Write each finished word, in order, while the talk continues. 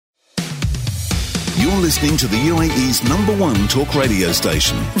You're listening to the UAE's number one talk radio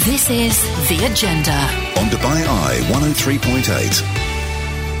station. This is The Agenda. On Dubai Eye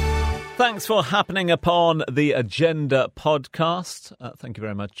 103.8. Thanks for happening upon the Agenda podcast. Thank you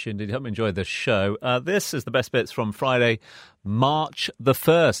very much indeed. Hope you enjoyed the show. This is the best bits from Friday, March the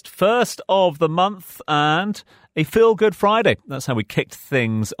 1st. First of the month and a feel-good Friday. That's how we kicked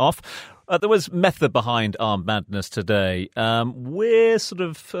things off. There was method behind our madness today. We're sort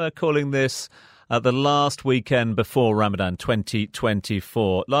of calling this the last weekend before Ramadan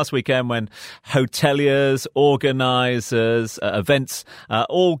 2024. Last weekend when hoteliers, organisers, events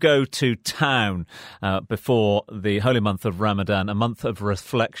all go to town before the holy month of Ramadan, a month of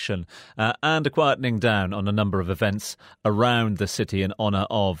reflection and a quietening down on a number of events around the city in honour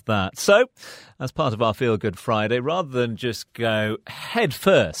of that. So, as part of our Feel Good Friday, rather than just go head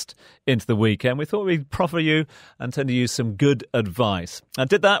first into the weekend, we thought we'd proffer you and tend to use some good advice. I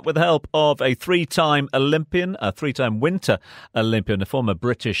did that with the help of a three-time Olympian, a three-time Winter Olympian, a former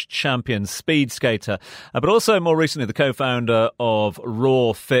British champion speed skater, but also more recently the co-founder of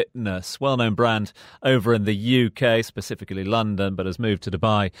Raw Fitness, well-known brand over in the UK, specifically London, but has moved to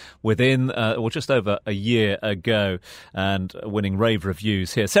Dubai within, just over a year ago, and winning rave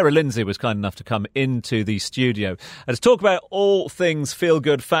reviews here. Sarah Lindsay was kind enough to come into the studio and to talk about all things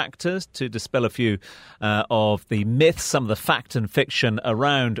feel-good factors, to dispel a few of the myths, some of the fact and fiction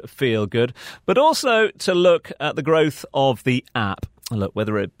around feel-good, but also to look at the growth of the app. Look,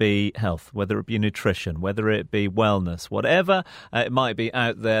 whether it be health, whether it be nutrition, whether it be wellness, whatever it might be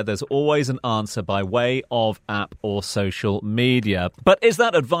out there, there's always an answer by way of app or social media. But is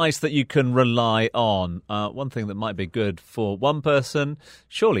that advice that you can rely on? One thing that might be good for one person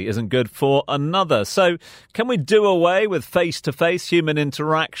surely isn't good for another. So can we do away with face-to-face human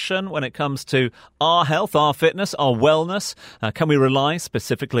interaction when it comes to our health, our fitness, our wellness? Can we rely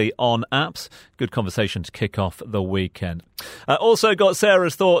specifically on apps? Good conversation to kick off the weekend. Also got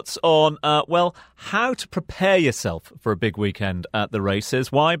Sarah's thoughts on, how to prepare yourself for a big weekend at the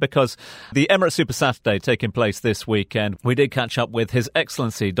races. Why? Because the Emirates Super Saturday taking place this weekend, we did catch up with His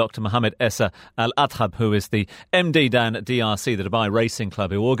Excellency Dr. Mohammed Essa Al Adhab, who is the MD down at DRC, the Dubai Racing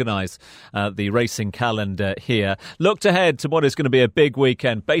Club, who organise the racing calendar here. Looked ahead to what is going to be a big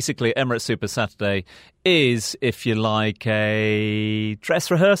weekend. Basically, Emirates Super Saturday is, if you like, a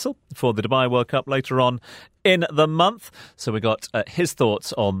dress rehearsal for the Dubai World Cup later on in the month. So we got his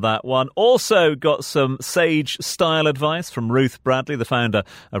thoughts on that one. Also got some sage style advice from Ruth Bradley, the founder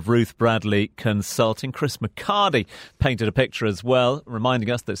of Ruth Bradley Consulting. Chris McCarty painted a picture as well, reminding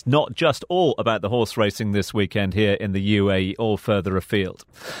us that it's not just all about the horse racing this weekend here in the UAE or further afield.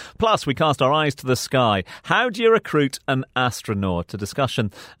 Plus, we cast our eyes to the sky. How do you recruit an astronaut? A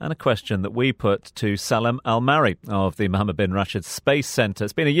discussion and a question that we put to Salam Al-Mari of the Mohammed bin Rashid Space Centre.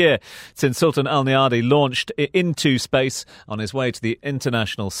 It's been a year since Sultan Al Neyadi launched into space on his way to the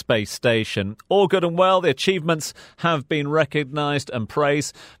International Space Station. All good and well, the achievements have been recognised and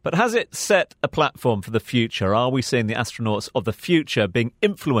praised, but has it set a platform for the future? Are we seeing the astronauts of the future being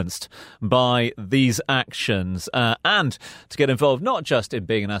influenced by these actions and to get involved not just in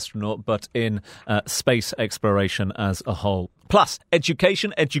being an astronaut but in space exploration as a whole? Plus,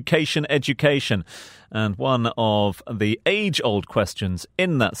 education. And one of the age-old questions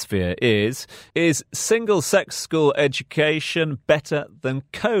in that sphere is single-sex school education better than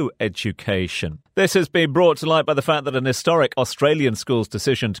co-education? This has been brought to light by the fact that an historic Australian school's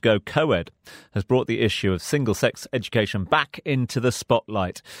decision to go co-ed has brought the issue of single-sex education back into the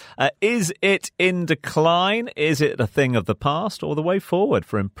spotlight. Is it in decline? Is it a thing of the past or the way forward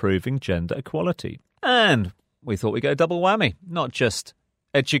for improving gender equality? And we thought we'd go double whammy, not just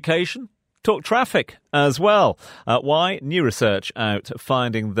education, talk traffic as well. Why? New research out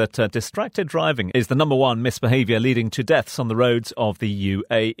finding that distracted driving is the number one misbehaviour leading to deaths on the roads of the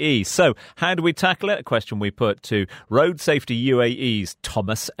UAE. So how do we tackle it? A question we put to Road Safety UAE's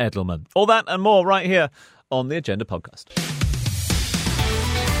Thomas Edelman. All that and more right here on the Agenda podcast.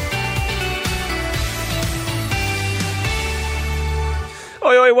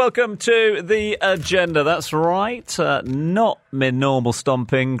 Oi, oi, welcome to the Agenda. That's right, not my normal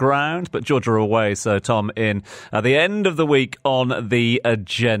stomping ground, but Georgia away, so Tom in at the end of the week on the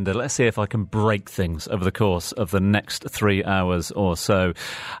Agenda. Let's see if I can break things over the course of the next 3 hours or so.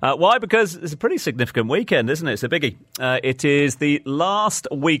 Why? Because it's a pretty significant weekend, isn't it? It's a biggie. It is the last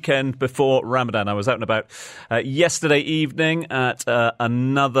weekend before Ramadan. I was out and about yesterday evening at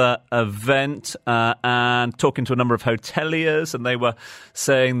another event and talking to a number of hoteliers, and they were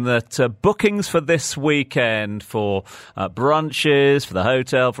saying that bookings for this weekend for brunches, for the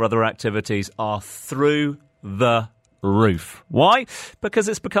hotel, for other activities are through the roof. Why? Because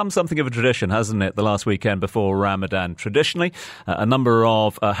it's become something of a tradition, hasn't it, the last weekend before Ramadan. Traditionally, a number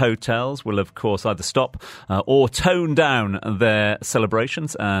of hotels will, of course, either stop or tone down their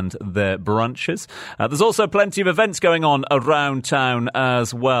celebrations and their brunches. There's also plenty of events going on around town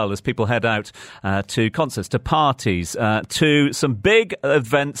as well as people head out to concerts, to parties, to some big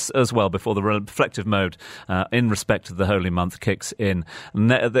events as well before the reflective mode in respect to the holy month kicks in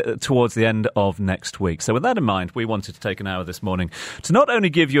towards the end of next week. So with that in mind, we wanted to take an hour this morning to not only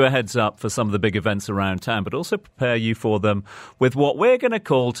give you a heads up for some of the big events around town, but also prepare you for them with what we're going to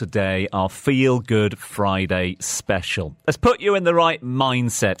call today our Feel Good Friday special. Let's put you in the right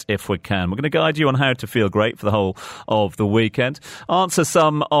mindset if we can. We're going to guide you on how to feel great for the whole of the weekend, answer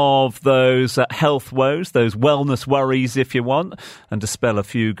some of those health woes, those wellness worries if you want, and dispel a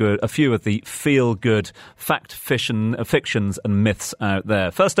few of the feel-good fictions and myths out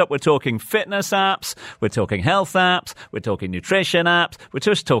there. First up, we're talking fitness apps, we're talking health apps, we're talking nutrition apps, we're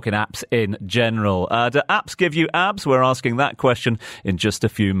just talking apps in general. Do apps give you abs? We're asking that question in just a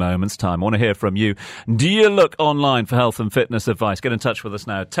few moments' time. I want to hear from you. Do you look online for health and fitness advice? Get in touch with us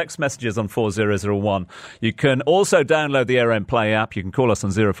now. Text messages on 4001. You can also download the RM Play app. You can call us on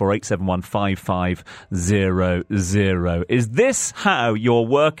 048715500. Is this how your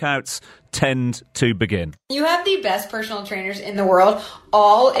workouts tend to begin? You have the best personal trainers in the world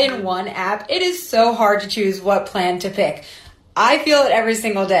all in one app. It is so hard to choose what plan to pick. I feel it every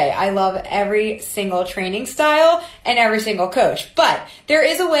single day. I love every single training style and every single coach, but there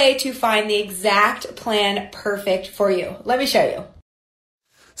is a way to find the exact plan perfect for you. Let me show you.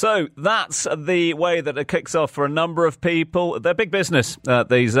 So that's the way that it kicks off for a number of people. They're big business.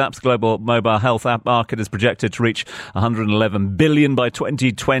 These apps, global mobile health app market is projected to reach $111 billion by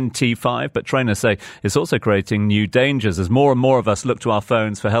 2025. But trainers say it's also creating new dangers as more and more of us look to our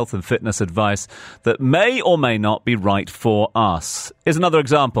phones for health and fitness advice that may or may not be right for us. Here's another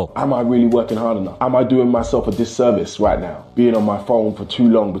example. Am I really working hard enough? Am I doing myself a disservice right now? Being on my phone for too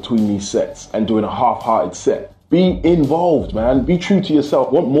long between these sets and doing a half-hearted set. Be involved, man. Be true to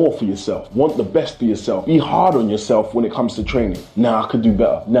yourself. Want more for yourself. Want the best for yourself. Be hard on yourself when it comes to training. Nah, I could do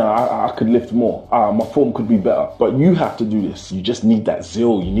better. Nah, I could lift more. My form could be better. But you have to do this. You just need that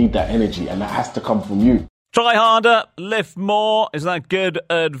zeal. You need that energy. And that has to come from you. Try harder, lift more. Is that good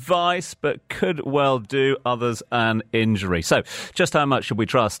advice? But could well do others an injury. So just how much should we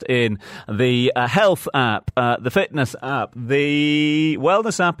trust in the health app, the fitness app, the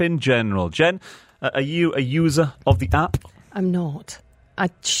wellness app in general? Jen, are you a user of the app? I'm not. I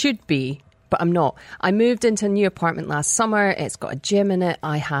should be, but I'm not. I moved into a new apartment last summer. It's got a gym in it.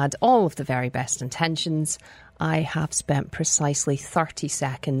 I had all of the very best intentions. I have spent precisely 30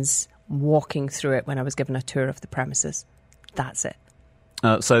 seconds walking through it when I was given a tour of the premises. That's it.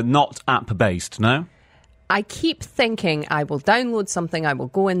 So not app-based, no? I keep thinking I will download something, I will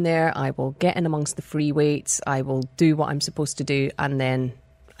go in there, I will get in amongst the free weights, I will do what I'm supposed to do, and then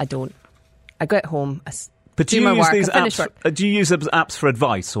I don't. I get home, but do my work, I finish work. Do you use apps for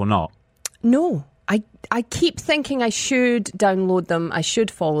advice or not? No. I keep thinking I should download them, I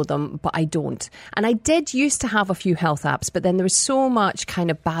should follow them, but I don't. And I did used to have a few health apps, but then there was so much kind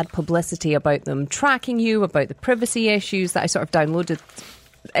of bad publicity about them tracking you, about the privacy issues, that I sort of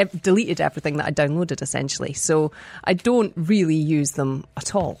deleted everything that I downloaded essentially. So I don't really use them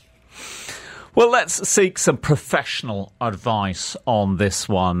at all. Well, let's seek some professional advice on this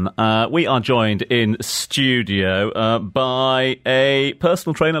one. We are joined in studio by a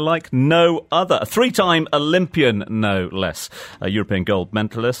personal trainer like no other. A 3-time Olympian, no less. A European gold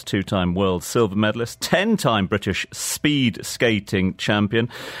medalist, 2-time world silver medalist, 10-time British speed skating champion.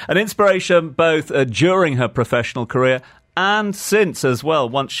 An inspiration both during her professional career and since as well.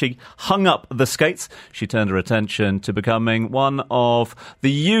 Once she hung up the skates, she turned her attention to becoming one of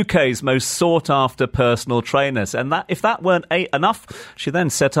the UK's most sought-after personal trainers. And that, if that weren't enough, she then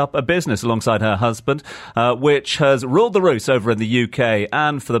set up a business alongside her husband, which has ruled the roost over in the UK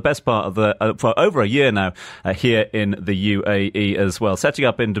and for the best part of for over a year now here in the UAE as well. Setting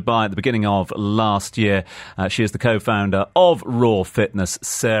up in Dubai at the beginning of last year. She is the co-founder of Raw Fitness,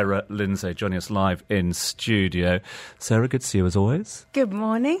 Sarah Lindsay, joining us live in studio. Sarah, good to see you as always. Good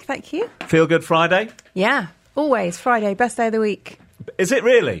morning, thank you. Feel Good Friday? Yeah, always. Friday, best day of the week. Is it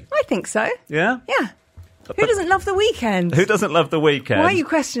really? I think so. Yeah? Yeah. Who doesn't love the weekend? Who doesn't love the weekend? Why are you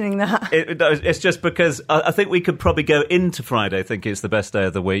questioning that? It's just because I think we could probably go into Friday thinking it's the best day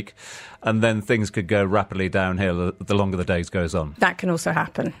of the week, and then things could go rapidly downhill the longer the days goes on. That can also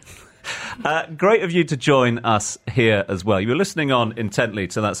happen. Great of you to join us here as well. You were listening on intently,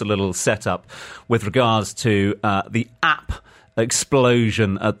 so that's a little setup with regards to the app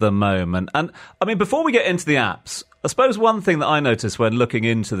explosion at the moment. And, I mean, before we get into the apps, I suppose one thing that I noticed when looking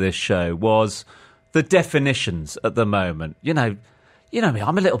into this show was the definitions at the moment. You know me,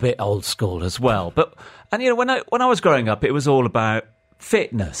 I'm a little bit old school as well. And when I was growing up, it was all about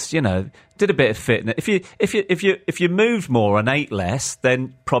fitness. Did a bit of fitness. If you moved more and ate less,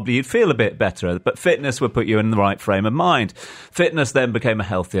 then probably you'd feel a bit better. But fitness would put you in the right frame of mind. Fitness then became a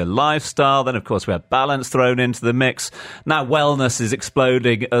healthier lifestyle. Then, of course, we had balance thrown into the mix. Now wellness is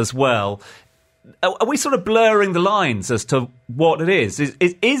exploding as well. Are we sort of blurring the lines as to what it is?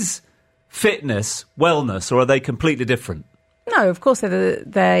 Is fitness wellness, or are they completely different? No, of course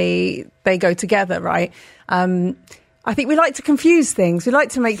they go together, right? I think we like to confuse things. We like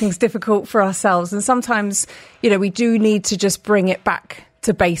to make things difficult for ourselves. And sometimes, we do need to just bring it back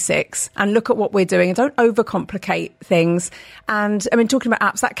to basics and look at what we're doing and don't overcomplicate things. And I mean, talking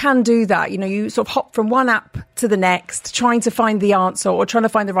about apps, that can do that. You sort of hop from one app to the next, trying to find the answer or trying to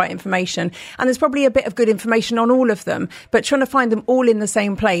find the right information. And there's probably a bit of good information on all of them, but trying to find them all in the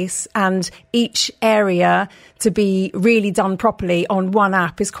same place and each area to be really done properly on one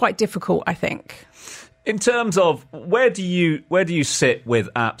app is quite difficult, I think. In terms of where do you sit with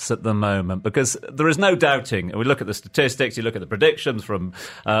apps at the moment? Because there is no doubting, and we look at the statistics, you look at the predictions from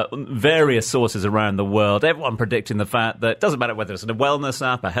various sources around the world, everyone predicting the fact that it doesn't matter whether it's a wellness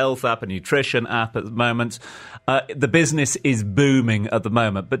app, a health app, a nutrition app at the moment, the business is booming at the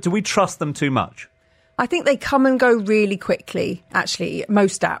moment. But do we trust them too much? I think they come and go really quickly, actually,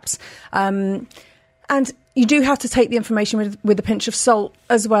 most apps. And you do have to take the information with a pinch of salt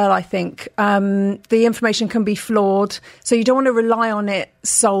as well, I think. The information can be flawed, so you don't want to rely on it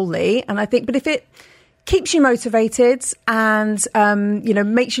solely. And I think, but if it keeps you motivated and,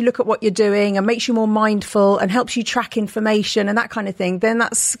 makes you look at what you're doing and makes you more mindful and helps you track information and that kind of thing, then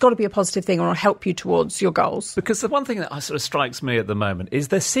that's got to be a positive thing or will help you towards your goals. Because the one thing that sort of strikes me at the moment is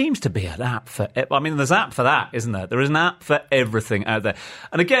there seems to be an app for... there's an app for that, isn't there? There is an app for everything out there.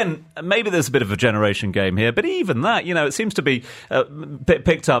 And again, maybe there's a bit of a generation game here, but even that, it seems to be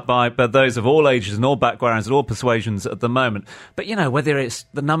picked up by those of all ages and all backgrounds and all persuasions at the moment. But, whether it's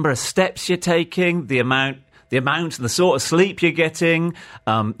the number of steps you're taking, the amount and the sort of sleep you're getting,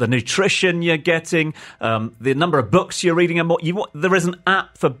 the nutrition you're getting, the number of books you're reading, and there is an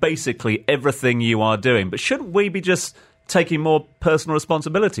app for basically everything you are doing. But shouldn't we be just taking more personal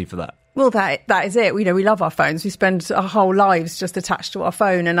responsibility for that? Well, that is it. We love our phones. We spend our whole lives just attached to our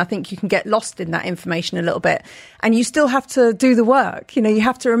phone. And I think you can get lost in that information a little bit. And you still have to do the work. You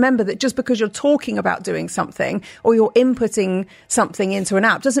have to remember that just because you're talking about doing something or you're inputting something into an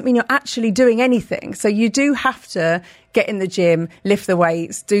app doesn't mean you're actually doing anything. So you do have to get in the gym, lift the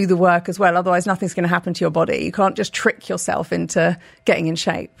weights, do the work as well. Otherwise, nothing's going to happen to your body. You can't just trick yourself into getting in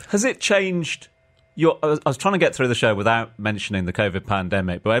shape. Has it changed? I was trying to get through the show without mentioning the COVID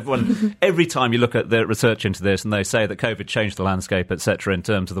pandemic, but every time you look at the research into this and they say that COVID changed the landscape, etc., in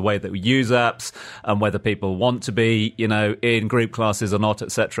terms of the way that we use apps and whether people want to be, in group classes or not,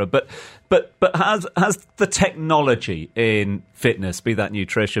 etc. But has the technology in fitness, be that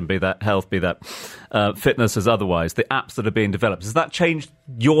nutrition, be that health, be that fitness as otherwise, the apps that are being developed, has that changed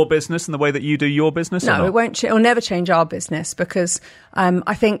your business and the way that you do your business? No, it won't. It'll never change our business because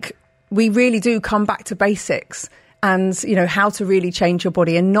I think we really do come back to basics and, how to really change your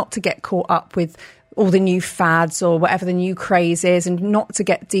body and not to get caught up with all the new fads or whatever the new craze is and not to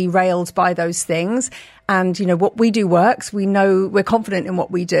get derailed by those things. And, what we do works. We know we're confident in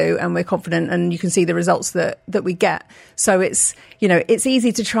what we do and we're confident and you can see the results that we get. So it's, it's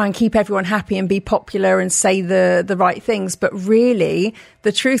easy to try and keep everyone happy and be popular and say the right things. But really,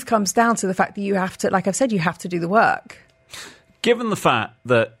 the truth comes down to the fact that you have to, like I've said, you have to do the work. Given the fact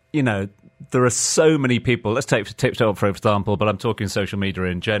that, there are so many people, let's take TikTok for example, but I'm talking social media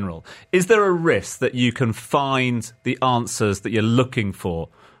in general. Is there a risk that you can find the answers that you're looking for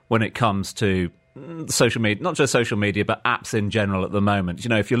when it comes to social media, not just social media, but apps in general at the moment?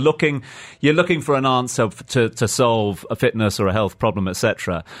 If you're looking for an answer to solve a fitness or a health problem,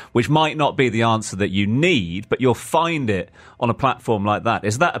 etc., which might not be the answer that you need, but you'll find it on a platform like that.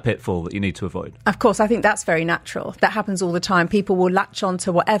 Is that a pitfall that you need to avoid? Of course, I think that's very natural. That happens all the time. People will latch on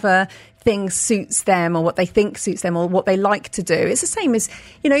to whatever thing suits them or what they think suits them or what they like to do. It's the same as,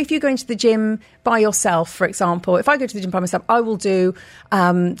 if you're going to the gym by yourself, for example. If I go to the gym by myself, I will do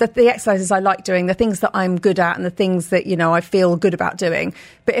the exercises I like doing, the things that I'm good at and the things that, I feel good about doing.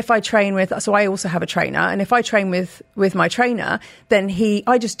 But if I train so I also have a trainer, and if I train with my trainer, then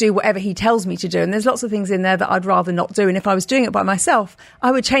I just do whatever he tells me to do. And there's lots of things in there that I'd rather not do. And if I was doing it by myself,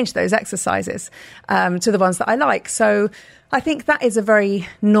 I would change those exercises to the ones that I like. So I think that is a very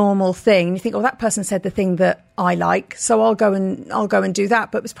normal thing. You think, oh, that person said the thing that I like, so I'll go and do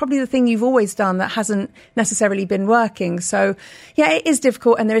that. But it's probably the thing you've always done that hasn't necessarily been working. So, yeah, it is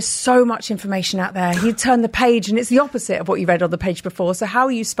difficult, and there is so much information out there. You turn the page, and it's the opposite of what you read on the page before. So how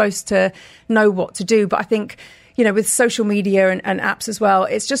are you supposed to know what to do? But I think, you know, with social media and apps as well,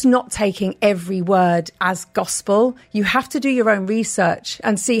 it's just not taking every word as gospel. You have to do your own research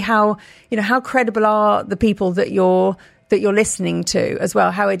and see how credible are the people that you're listening to as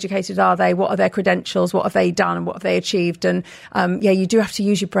well. How educated are they? What are their credentials? What have they done? And what have they achieved? And you do have to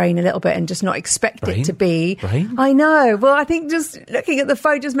use your brain a little bit and just not expect it to be. Brain? I know. Well, I think just looking at the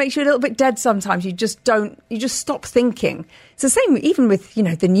phone just makes you a little bit dead sometimes. You just stop thinking. It's the same even with,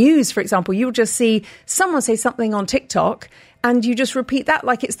 the news, for example. You'll just see someone say something on TikTok and you just repeat that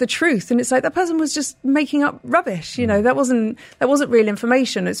like it's the truth. And it's like that person was just making up rubbish. That wasn't real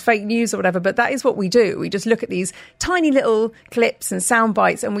information. It's fake news or whatever. But that is what we do. We just look at these tiny little clips and sound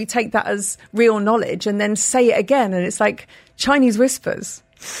bites and we take that as real knowledge and then say it again. And it's like Chinese whispers.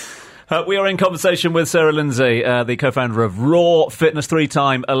 We are in conversation with Sarah Lindsay, the co-founder of Raw Fitness,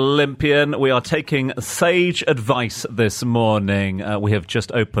 3-time Olympian. We are taking sage advice this morning. We have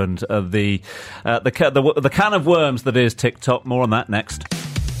just opened the can of worms that is TikTok. More on that next.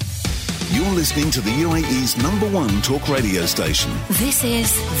 You're listening to the UAE's #1 talk radio station. This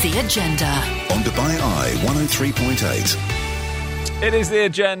is The Agenda. On Dubai Eye 103.8. It is The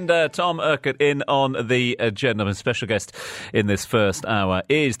Agenda. Tom Urquhart in on The Agenda. My special guest in this first hour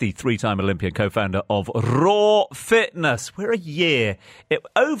is the 3-time Olympian co-founder of Raw Fitness. We're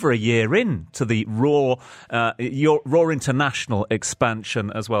over a year into the Raw International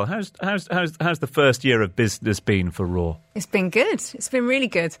expansion as well. How's the first year of business been for Raw? It's been good. It's been really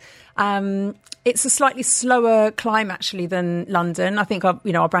good. It's a slightly slower climb actually than London. I think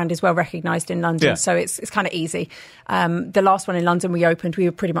our brand is well recognised in London, so it's kind of easy. The last one in London we opened, we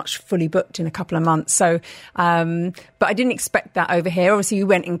were pretty much fully booked in a couple of months. So, but I didn't expect that over here. Obviously, we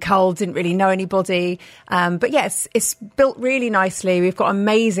went in cold, didn't really know anybody. But yes, it's built really nicely. We've got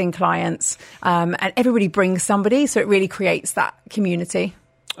amazing clients, and everybody brings somebody, so it really creates that community.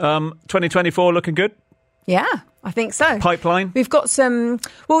 2024 looking good? Yeah, I think so. Pipeline? We've got some.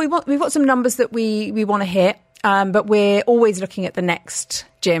 Well, we've got some numbers that we want to hit, but we're always looking at the next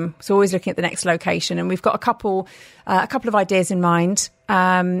gym. So always looking at the next location, and we've got a couple of ideas in mind.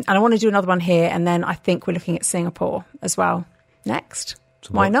 And I want to do another one here, and then I think we're looking at Singapore as well next.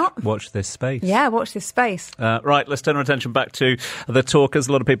 So why not? Watch this space. Yeah, watch this space. Right, let's turn our attention back to the talkers.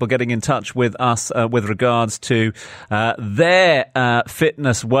 A lot of people getting in touch with us with regards to their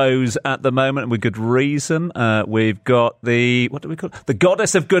fitness woes at the moment, and with good reason. We've got the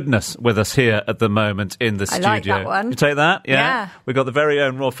Goddess of Goodness with us here at the moment in the studio. I like that one. You take that? Yeah. We've got the very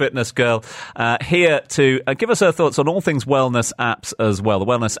own Raw Fitness girl here to give us her thoughts on all things wellness apps as well. The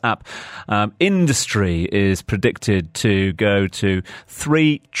wellness app industry is predicted to go to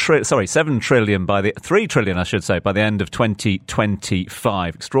 7 trillion by the 3 trillion, I should say, by the end of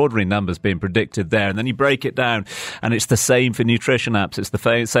 2025. Extraordinary numbers being predicted there. And then you break it down, and it's the same for nutrition apps. It's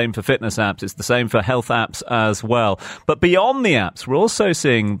the same for fitness apps. It's the same for health apps as well. But beyond the apps, we're also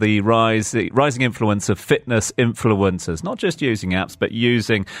seeing the rising influence of fitness influencers, not just using apps, but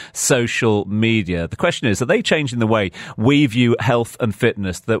using social media. The question is, are they changing the way we view health and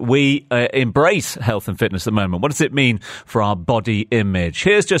fitness, that we embrace health and fitness at the moment? What does it mean for our body image?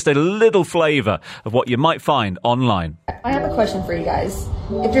 Here's just a little flavour of what you might find online. I have a question for you guys.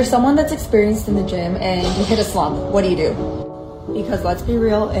 If you're someone that's experienced in the gym and you hit a slump, what do you do? Because let's be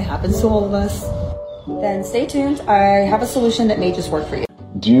real, it happens to all of us. Then stay tuned. I have a solution that may just work for you.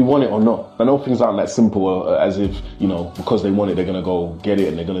 Do you want it or not? I know things aren't that simple as if, because they want it, they're going to go get it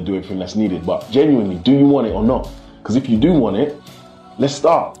and they're going to do everything that's needed. But genuinely, do you want it or not? Because if you do want it, let's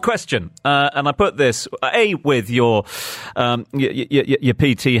start. Question, and I put this A, with your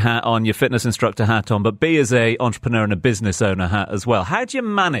PT hat on, your fitness instructor hat on, but B, as a entrepreneur and a business owner hat as well. How do you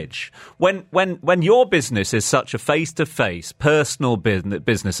manage when your business is such a face-to-face, personal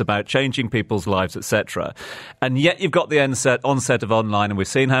business about changing people's lives, etc., and yet you've got the onset of online, and we've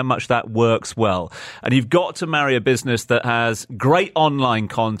seen how much that works well, and you've got to marry a business that has great online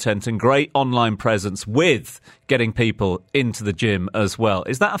content and great online presence with getting people into the gym as well.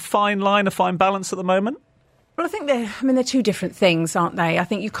 Is that a fine line, a fine balance at the moment? Well, I think they're two different things, aren't they? I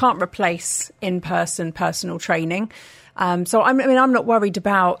think you can't replace in-person personal training. So I'm not worried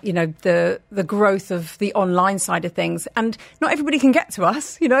about, the growth of the online side of things, and not everybody can get to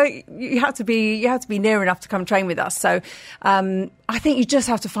us. You have to be near enough to come train with us. So I think you just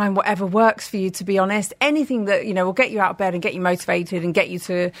have to find whatever works for you. To be honest, anything that will get you out of bed and get you motivated and get you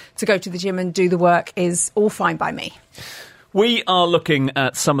to go to the gym and do the work is all fine by me. We are looking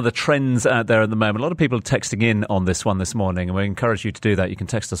at some of the trends out there at the moment. A lot of people are texting in on this one this morning, and we encourage you to do that. You can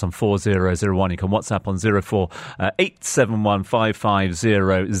text us on 4001. You can WhatsApp on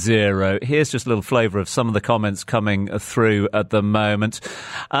 04-871-5500. Here's just a little flavour of some of the comments coming through at the moment.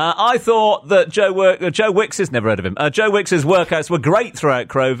 I thought that Joe Wicks' never heard of him. Joe Wicks' workouts were great throughout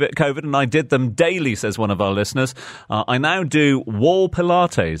COVID, and I did them daily, says one of our listeners. I now do wall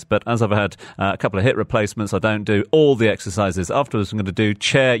Pilates, but as I've had a couple of hip replacements, I don't do all the exercises. Afterwards, I'm going to do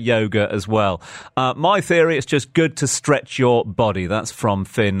chair yoga as well. My theory, it's just good to stretch your body. That's from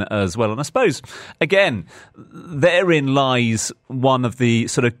Finn as well. And I suppose, again, therein lies one of the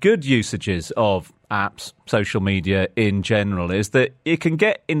sort of good usages of apps, social media in general, is that you can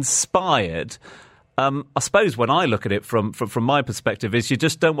get inspired. I suppose when I look at it from my perspective is you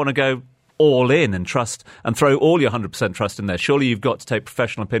just don't want to go all in and trust and throw all your 100% trust in there. Surely you've got to take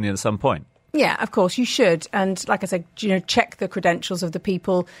professional opinion at some point. Yeah, of course, you should. And like I said, check the credentials of the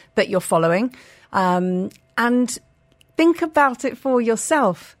people that you're following, and think about it for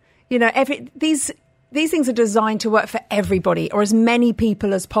yourself. These things are designed to work for everybody or as many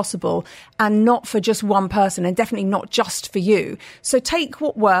people as possible, and not for just one person, and definitely not just for you. So take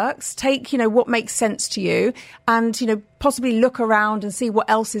what works, take, what makes sense to you, and, possibly look around and see what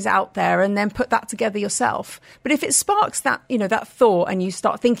else is out there, and then put that together yourself. But if it sparks that, that thought, and you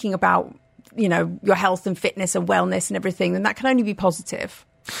start thinking about, your health and fitness and wellness and everything, then that can only be positive.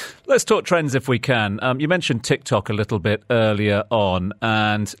 Let's talk trends if we can. You mentioned TikTok a little bit earlier on,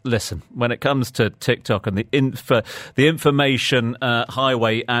 and listen, when it comes to TikTok and the information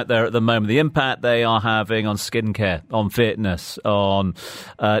highway out there at the moment, the impact they are having on skincare, on fitness, on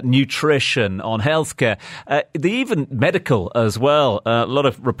nutrition, on healthcare, even medical as well. A lot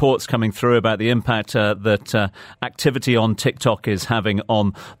of reports coming through about the impact that activity on TikTok is having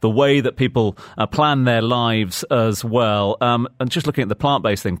on the way that people plan their lives as well. And just looking at the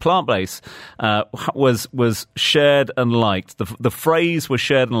plant-based thing. Plant-based was shared and liked. The phrase was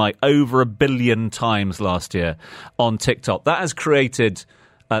shared and liked over 1 billion times last year on TikTok. That has created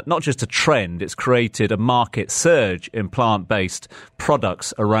not just a trend, it's created a market surge in plant-based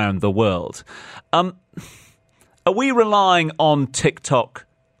products around the world. Are we relying on TikTok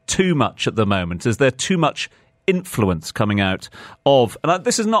too much at the moment? Is there too much influence coming out of, and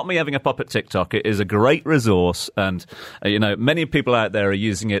this is not me having a pop at TikTok, it is a great resource, and many people out there are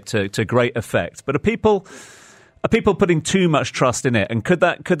using it to great effect, but are people putting too much trust in it, and could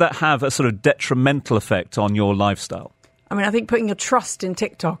that have a sort of detrimental effect on your lifestyle? I mean, I think putting your trust in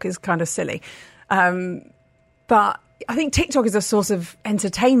TikTok is kind of silly, but I think TikTok is a source of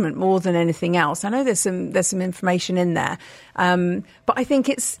entertainment more than anything else. I know there's some information in there, but I think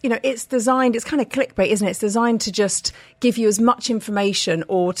it's designed. It's kind of clickbait, isn't it? It's designed to just give you as much information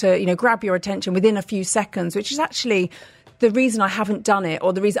or to grab your attention within a few seconds, which is actually the reason I haven't done it,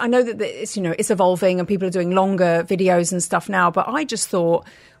 or the reason I know that it's it's evolving and people are doing longer videos and stuff now. But I just thought,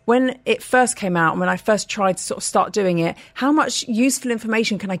 when it first came out and when I first tried to sort of start doing it, how much useful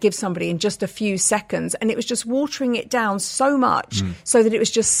information can I give somebody in just a few seconds? And it was just watering it down so much so that it was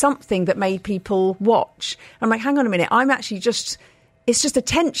just something that made people watch. I'm like, hang on a minute, it's just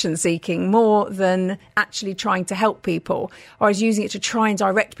attention seeking more than actually trying to help people. Or I was using it to try and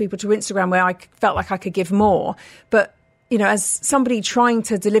direct people to Instagram where I felt like I could give more. But as somebody trying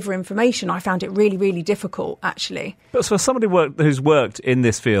to deliver information, I found it really, really difficult, actually. But for somebody who's worked in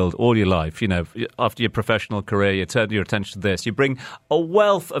this field all your life, after your professional career, you turn your attention to this, you bring a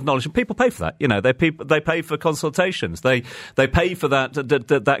wealth of knowledge, and people pay for that. They pay for consultations. They pay for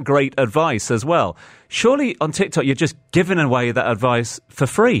that great advice as well. Surely on TikTok, you're just giving away that advice for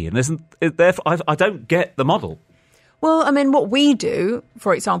free, and therefore I don't get the model. Well, I mean, what we do,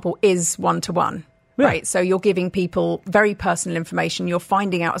 for example, is one-to-one. Yeah. Right, so you're giving people very personal information. You're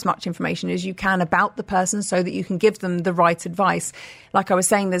finding out as much information as you can about the person so that you can give them the right advice. Like I was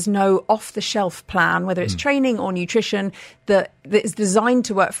saying, there's no off-the-shelf plan, whether it's training or nutrition, that is designed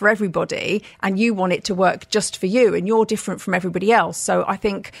to work for everybody, and you want it to work just for you, and you're different from everybody else. So I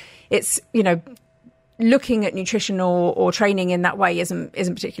think it's, looking at nutrition or training in that way isn't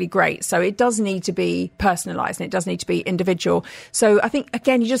particularly great. So it does need to be personalised, and it does need to be individual. So I think,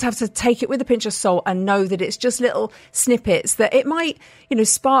 again, you just have to take it with a pinch of salt and know that it's just little snippets that it might,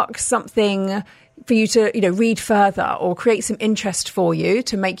 spark something for you to, read further or create some interest for you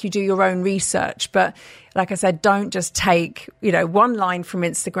to make you do your own research. But like I said, don't just take, one line from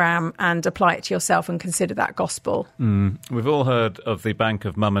Instagram and apply it to yourself and consider that gospel. We've all heard of the Bank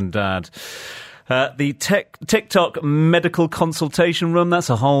of Mum and Dad The TikTok medical consultation room, that's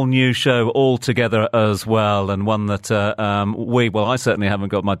a whole new show altogether as well, and one that I certainly haven't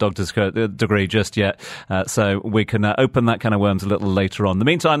got my doctor's degree just yet, so we can open that can of worms a little later on. In the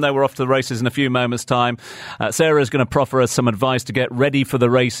meantime, though, we're off to the races in a few moments' time. Sarah is going to proffer us some advice to get ready for the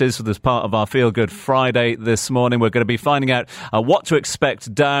races for this part of our Feel Good Friday this morning. We're going to be finding out what to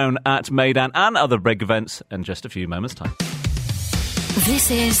expect down at Meydan and other big events in just a few moments' time.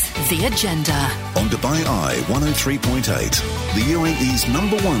 This is The Agenda. On Dubai Eye 103.8, the UAE's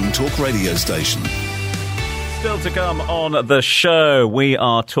 #1 talk radio station. Still to come on the show, we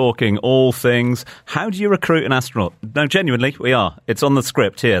are talking all things, how do you recruit an astronaut? No, genuinely, we are. It's on the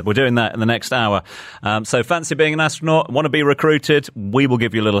script here. We're doing that in the next hour. So fancy being an astronaut, want to be recruited? We will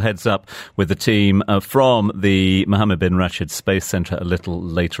give you a little heads up with the team from the Mohammed bin Rashid Space Centre a little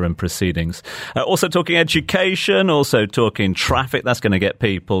later in proceedings. Also talking education, also talking traffic. That's going to get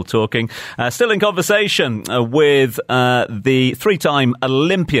people talking. Still in conversation with the three-time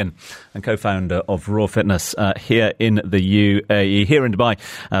Olympian and co-founder of Raw Fitness here in the UAE, here in Dubai,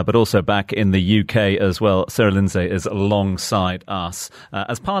 but also back in the UK as well. Sarah Lindsay is alongside us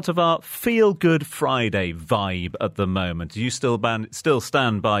as part of our Feel Good Friday vibe at the moment. Do you still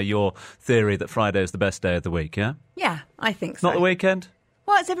stand by your theory that Friday is the best day of the week, yeah? Yeah, I think so. Not the weekend?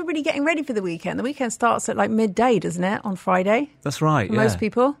 Well, it's everybody getting ready for the weekend. The weekend starts at like midday, doesn't it, on Friday? That's right, for most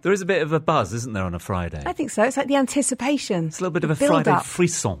people. There is a bit of a buzz, isn't there, on a Friday? I think so. It's like the anticipation. It's a little bit of a Friday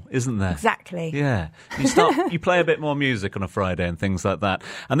frisson, isn't there? Exactly. Yeah. You play a bit more music on a Friday and things like that.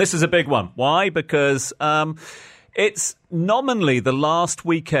 And this is a big one. Why? Because it's nominally the last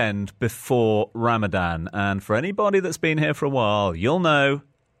weekend before Ramadan. And for anybody that's been here for a while, you'll know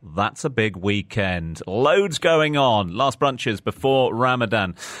that's a big weekend. Loads going on. Last brunches before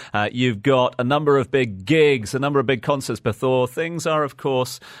Ramadan. You've got a number of big gigs, a number of big concerts before. Things are, of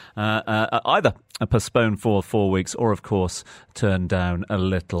course, either postponed for 4 weeks or, of course, turned down a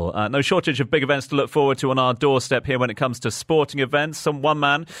little. No shortage of big events to look forward to on our doorstep here when it comes to sporting events. One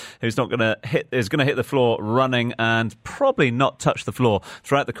man who's is going to hit the floor running and probably not touch the floor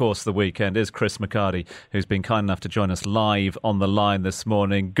throughout the course of the weekend is Chris McCarty, who's been kind enough to join us live on the line this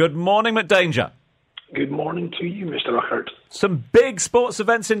morning. Good morning, McDanger. Good morning to you, Mr. Ruckert. Some big sports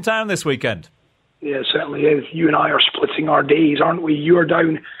events in town this weekend. Yeah, it certainly is. You and I are splitting our days, aren't we? You're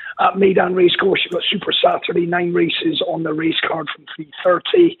down at Meydan Racecourse. You've got Super Saturday, 9 races on the race card from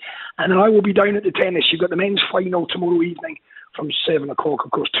 3:30. And then I will be down at the tennis. You've got the men's final tomorrow evening from 7 o'clock.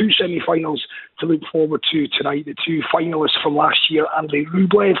 Of course, 2 semi-finals to look forward to tonight. The 2 finalists from last year, Andrei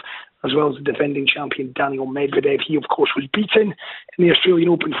Rublev, as well as the defending champion Daniil Medvedev. He, of course, was beaten in the Australian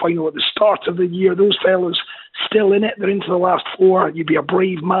Open final at the start of the year. Those fellas still in it. They're into the last 4. You'd be a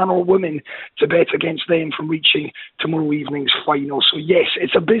brave man or woman to bet against them from reaching tomorrow evening's final. So, yes,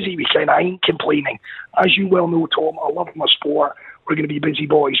 it's a busy weekend. I ain't complaining. As you well know, Tom, I love my sport. We're going to be busy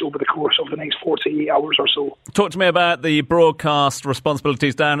boys over the course of the next 48 hours or so. Talk to me about the broadcast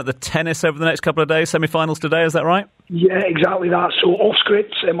responsibilities down at the tennis over the next couple of days. Semi-finals today, is that right? Yeah, exactly that. So off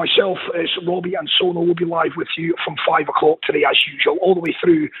script, myself, Robbie and Sono will be live with you from 5 o'clock today as usual, all the way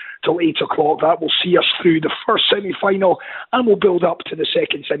through till 8 o'clock. That will see us through the first semi-final and we'll build up to the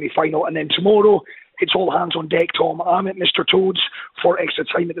second semi-final. And then tomorrow, it's all hands on deck, Tom. I'm at Mr. Toad's for extra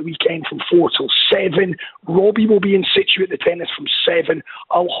time at the weekend from 4 till 7. Robbie will be in situ at the tennis from 7.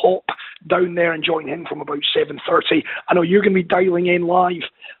 I'll hop down there and join him from about 7:30. I know you're going to be dialing in live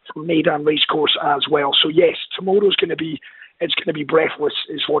from Meydan Racecourse as well. So yes, tomorrow's going to be breathless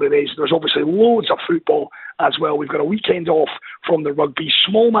is what it is. There's obviously loads of football as well. We've got a weekend off from the rugby.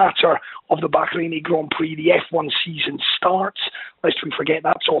 Small matter of the Bahraini Grand Prix. The F1 season starts. Lest we forget,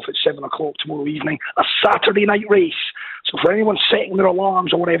 that's off at 7 o'clock tomorrow evening. A Saturday night race. So for anyone setting their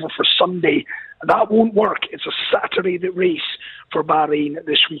alarms or whatever for Sunday, that won't work. It's a Saturday race for Bahrain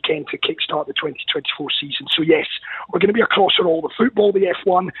this weekend to kickstart the 2024 season. So yes, we're going to be across it all. The football, the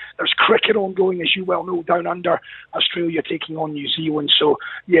F1, there's cricket ongoing, as you well know, down under. Australia taking on New Zealand. So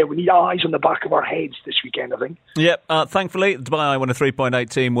yeah, we need eyes on the back of our heads this weekend, I think. Yep, thankfully, the Dubai 103.8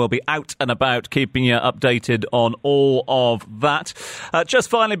 team will be out and about, keeping you updated on all of that. Just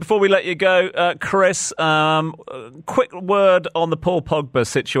finally, before we let you go, Chris, quick word on the Paul Pogba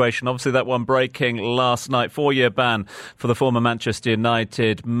situation. Obviously, that one breaking last night, 4-year ban for the former Manchester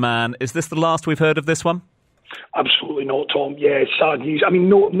United man. Is this the last we've heard of this one? Absolutely not, Tom. Yeah, sad news. I mean,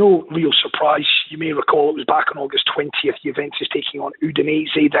 no real surprise. You may recall it was back on August 20th, Juventus taking on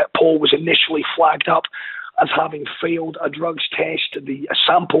Udinese, that Paul was initially flagged up as having failed a drugs test. The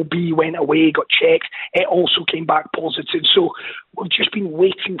sample B went away, got checked. It also came back positive. So we've just been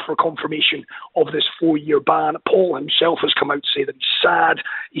waiting for confirmation of this 4-year ban. Paul himself has come out to say that he's sad,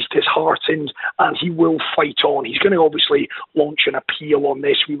 he's disheartened, and he will fight on. He's going to obviously launch an appeal on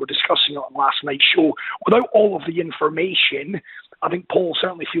this. We were discussing it on last night's show. Without all of the information, I think Paul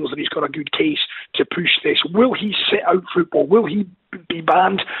certainly feels that he's got a good case to push this. Will he sit out football? Will he be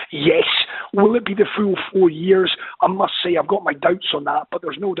banned? Yes. Will it be the full 4 years? I must say I've got my doubts on that, but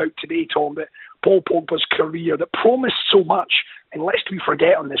there's no doubt today, Tom, that Paul Pogba's career that promised so much, and lest we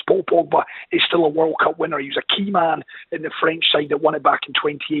forget on this, Paul Pogba is still a World Cup winner. He was a key man in the French side that won it back in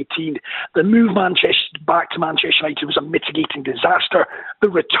 2018. The move back to Manchester United was a mitigating disaster. The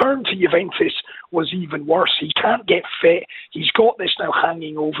return to Juventus was even worse. He can't get fit. He's got this now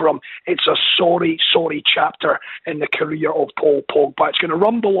hanging over him. It's a sorry, sorry chapter in the career of Paul Pogba. It's going to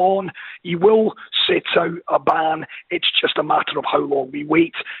rumble on. He will sit out a ban. It's just a matter of how long we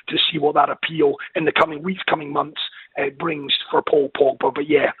wait to see what that appeal in the coming weeks, coming months brings for Paul Pogba. But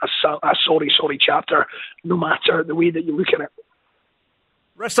yeah, a sorry, sorry chapter, no matter the way that you look at it.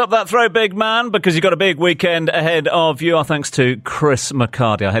 Rest up that throw, big man, because you've got a big weekend ahead of you. Our thanks to Chris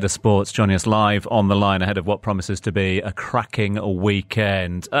McCarty, our head of sports, joining us live on the line ahead of what promises to be a cracking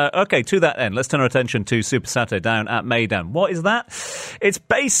weekend. OK, to that end, let's turn our attention to Super Saturday down at Meydan. What is that? It's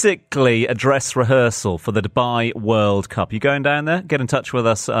basically a dress rehearsal for the Dubai World Cup. You going down there? Get in touch with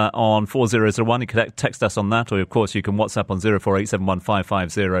us on 4001. You can text us on that, or of course you can WhatsApp on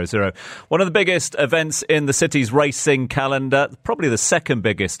 048715500. One of the biggest events in the city's racing calendar, probably the second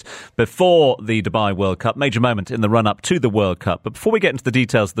biggest before the Dubai World Cup. Major moment in the run-up to the World Cup. But before we get into the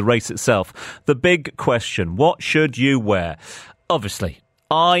details of the race itself, the big question, what should you wear? Obviously,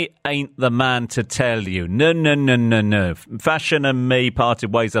 I ain't the man to tell you. No. Fashion and me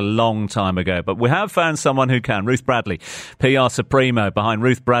parted ways a long time ago, but we have found someone who can. Ruth Bradley, PR Supremo behind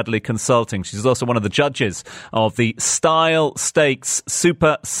Ruth Bradley Consulting. She's also one of the judges of the Style Stakes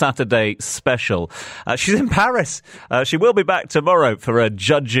Super Saturday Special. She's in Paris. She will be back tomorrow for her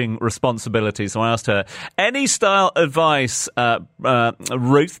judging responsibility. So I asked her, any style advice,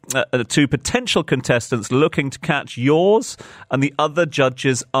 Ruth, to potential contestants looking to catch yours and the other judges'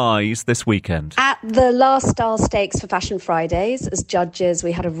 eyes this weekend? At the last Style Stakes for Fashion Fridays, as judges,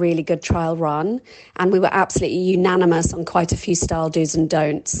 we had a really good trial run and we were absolutely unanimous on quite a few style do's and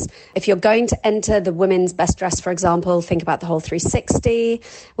don'ts. If you're going to enter the women's best dress, for example, think about the whole 360.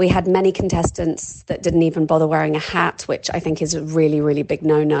 We had many contestants that didn't even bother wearing a hat, which I think is a really, really big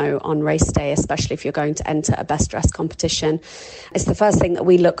no-no on race day, especially if you're going to enter a best dress competition. It's the first thing that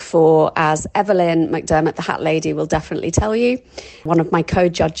we look for, as Evelyn McDermott, the hat lady, will definitely tell you. One of my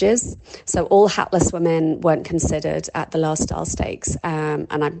co-judges, so all hatless women weren't considered at the last Style Stakes, and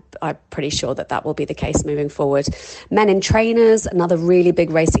I'm pretty sure that will be the case moving forward. Men in trainers, another really big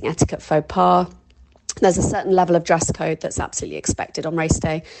racing etiquette faux pas. There's a certain level of dress code that's absolutely expected on race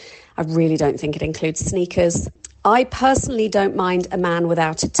day. I really don't think it includes sneakers. I personally don't mind a man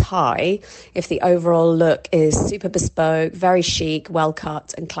without a tie if the overall look is super bespoke, very chic, well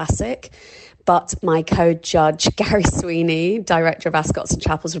cut and classic. But my co-judge, Gary Sweeney, director of Ascots and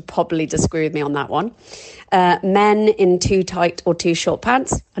Chapels, would probably disagree with me on that one. Men in too tight or too short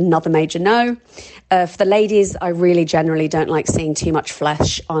pants, another major no. For the ladies, I really generally don't like seeing too much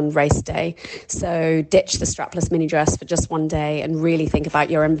flesh on race day. So ditch the strapless mini dress for just one day and really think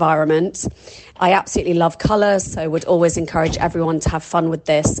about your environment. I absolutely love colour, so would always encourage everyone to have fun with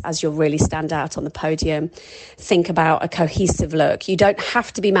this as you'll really stand out on the podium. Think about a cohesive look. You don't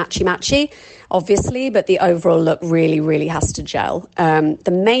have to be matchy-matchy, obviously, but the overall look really, really has to gel.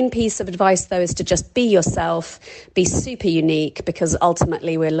 The main piece of advice, though, is to just be yourself, be super unique, because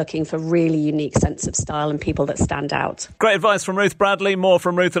ultimately we're looking for really unique sense of style and people that stand out. Great advice from Ruth Bradley. More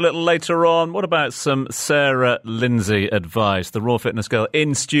from Ruth a little later on. What about some Sarah Lindsay advice, the Raw Fitness girl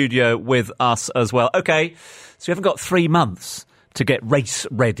in studio with us as well? Okay, so you haven't got 3 months to get race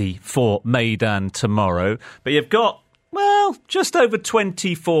ready for Meydan tomorrow, but you've got, well, just over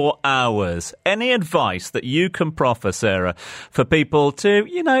 24 hours. Any advice that you can proffer, Sarah, for people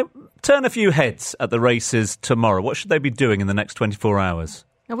to, turn a few heads at the races tomorrow? What should they be doing in the next 24 hours?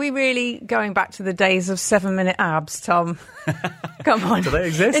 Are we really going back to the days of 7-minute abs, Tom? Come on. Do they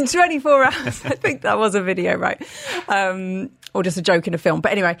exist? In 24 hours. I think that was a video, right? Or just a joke in a film.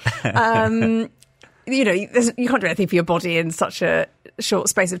 But anyway, you can't do anything for your body in such a short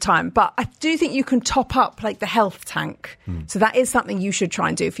space of time. But I do think you can top up like the health tank. So that is something you should try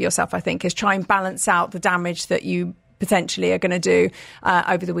and do for yourself, I think, is try and balance out the damage that you potentially are going to do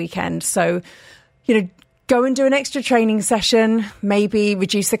over the weekend. So, Go and do an extra training session, maybe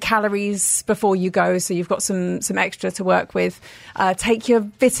reduce the calories before you go so you've got some extra to work with. Take your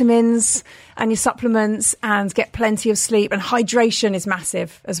vitamins and your supplements and get plenty of sleep. And hydration is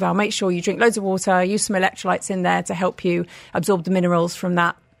massive as well. Make sure you drink loads of water, use some electrolytes in there to help you absorb the minerals from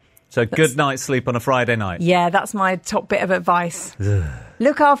that. So good night's sleep on a Friday night. Yeah, that's my top bit of advice.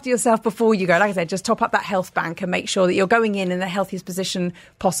 Look after yourself before you go. Like I said, just top up that health bank and make sure that you're going in the healthiest position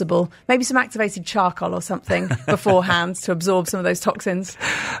possible. Maybe some activated charcoal or something beforehand to absorb some of those toxins.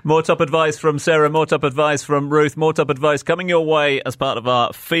 More top advice from Sarah, more top advice from Ruth, more top advice coming your way as part of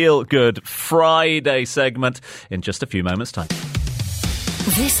our Feel Good Friday segment in just a few moments' time.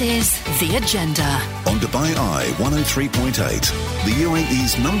 This is The Agenda. On Dubai Eye 103.8, the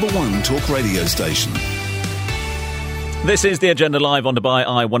UAE's #1 talk radio station. This is The Agenda live on Dubai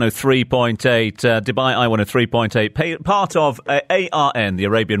Eye 103.8. Dubai Eye 103.8, part of ARN, the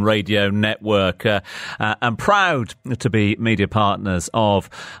Arabian Radio Network, and proud to be media partners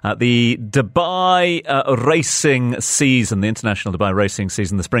of the Dubai racing season, the International Dubai Racing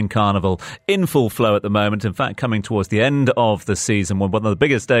Season, the Spring Carnival, in full flow at the moment. In fact, coming towards the end of the season, one of the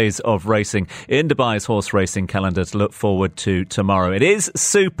biggest days of racing in Dubai's horse racing calendar to look forward to tomorrow. It is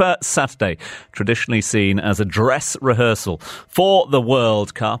Super Saturday, traditionally seen as a dress rehearsal for the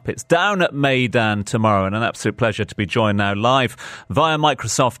World Cup. It's down at Meydan tomorrow, and an absolute pleasure to be joined now live via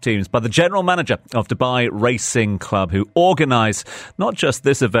Microsoft Teams by the General Manager of Dubai Racing Club, who organise not just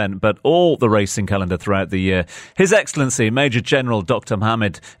this event but all the racing calendar throughout the year. His Excellency Major General Dr.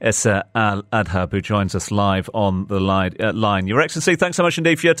 Mohammed Issa Al Adhab, who joins us live on the line. Your Excellency, thanks so much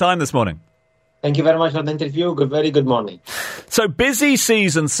indeed for your time this morning. Thank you very much for the interview. Very good morning. So busy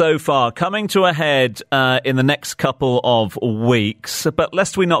season so far, coming to a head in the next couple of weeks. But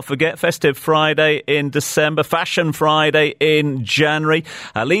lest we not forget, Festive Friday in December, Fashion Friday in January,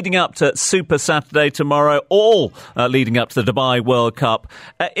 leading up to Super Saturday tomorrow, all leading up to the Dubai World Cup.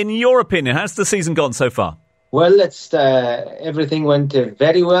 In your opinion, how's the season gone so far? Well, everything went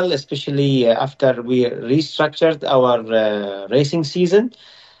very well, especially after we restructured our racing season.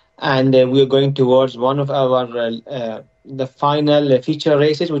 And we are going towards one of our the final feature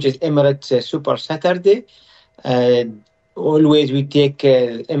races, which is Emirates Super Saturday. Always we take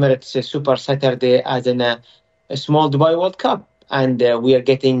Emirates Super Saturday as a small Dubai World Cup. And we are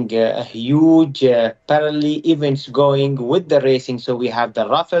getting a huge parallel events going with the racing. So we have the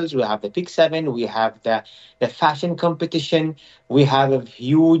raffles, we have the Pick 7, we have the fashion competition, we have a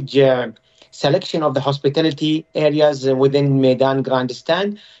huge selection of the hospitality areas within Meydan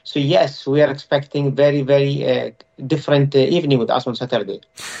Grandstand. So yes, we are expecting very, very different evening with us on Saturday.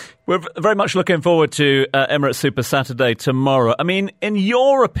 We're very much looking forward to Emirates Super Saturday tomorrow. I mean, in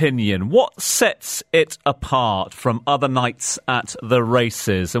your opinion, what sets it apart from other nights at the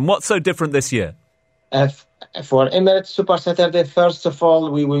races, and what's so different this year? For Emirates Super Saturday, first of all,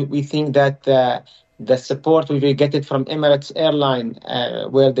 we think that the support we will get it from Emirates Airline,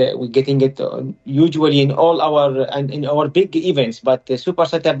 where we're getting it usually in all our big events. But the Super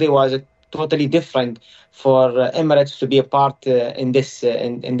Saturday was totally different for Emirates to be a part in this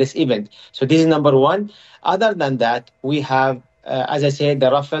event. So this is number one. Other than that, we have, as I said, the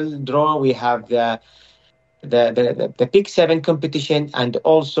raffle draw. We have the Pick 7 competition, and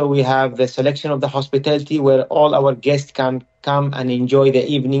also we have the selection of the hospitality, where all our guests can come and enjoy the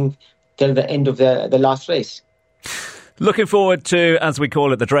evening till the end of the last race. Looking forward to, as we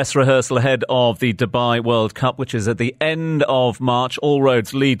call it, the dress rehearsal ahead of the Dubai World Cup, which is at the end of March. All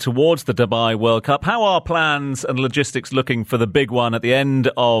roads lead towards the Dubai World Cup. How are plans and logistics looking for the big one at the end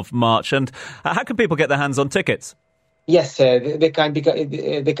of March? And how can people get their hands on tickets? Yes,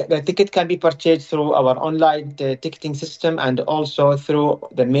 the ticket can be purchased through our online ticketing system, and also through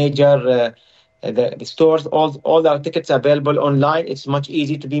the major the stores. All our tickets are available online. It's much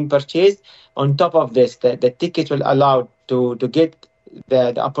easier to be purchased. On top of this, the ticket will allow to get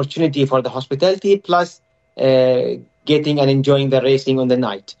the opportunity for the hospitality, plus getting and enjoying the racing on the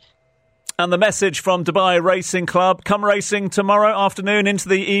night. And the message from Dubai Racing Club: come racing tomorrow afternoon into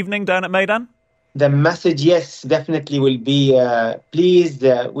the evening down at Meydan? The message, yes, definitely will be pleased.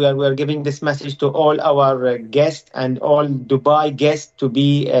 We are giving this message to all our guests and all Dubai guests to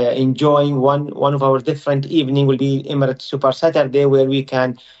be enjoying one of our different evening will be Emirates Super Saturday, where we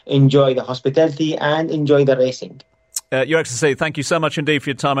can enjoy the hospitality and enjoy the racing. Your Excellency, thank you so much indeed for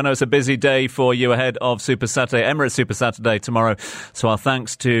your time. I know it's a busy day for you ahead of Super Saturday, Emirates Super Saturday tomorrow. So our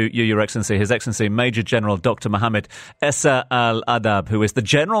thanks to you, Your Excellency, His Excellency Major General Dr. Mohammed Essa Al Adab, who is the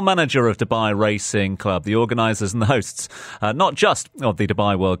General Manager of Dubai Racing Club, the organisers and the hosts, not just of the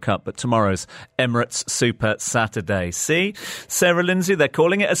Dubai World Cup, but tomorrow's Emirates Super Saturday. See, Sarah Lindsay, they're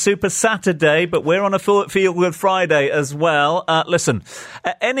calling it a Super Saturday, but we're on a Feel Good Friday as well. Listen,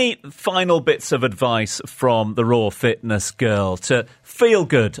 any final bits of advice from the Raw Fitness girl to feel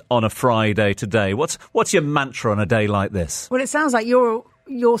good on a Friday today? What's your mantra on a day like this? Well, it sounds like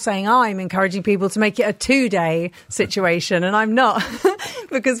you're saying I'm encouraging people to make it a 2-day situation, and I'm not,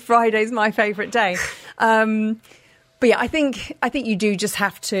 because Friday's my favourite day. But yeah, I think you do just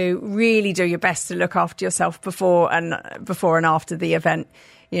have to really do your best to look after yourself before and after the event.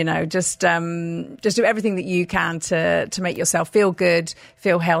 You know, just do everything that you can to make yourself feel good,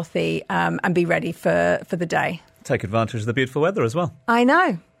 feel healthy, and be ready for the day. Take advantage of the beautiful weather as well. I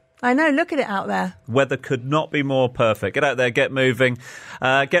know. Look at it out there. Weather could not be more perfect. Get out there, get moving,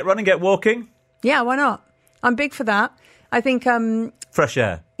 get running, get walking. Yeah, why not? I'm big for that. I think... fresh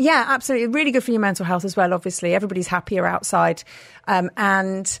air. Yeah, absolutely. Really good for your mental health as well, obviously. Everybody's happier outside.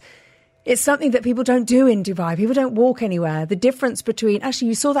 And it's something that people don't do in Dubai. People don't walk anywhere. The difference between... Actually,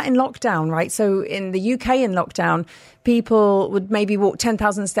 you saw that in lockdown, right? So in the UK in lockdown, people would maybe walk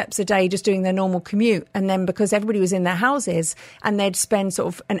 10,000 steps a day just doing their normal commute. And then because everybody was in their houses and they'd spend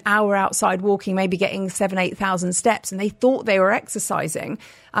sort of an hour outside walking, maybe getting 8,000 steps, and they thought they were exercising,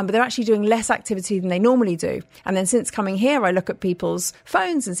 but they're actually doing less activity than they normally do. And then since coming here, I look at people's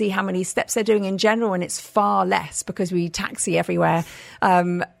phones and see how many steps they're doing in general, and it's far less because we taxi everywhere,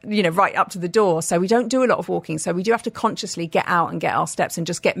 right up to the door. So we don't do a lot of walking. So we do have to consciously get out and get our steps and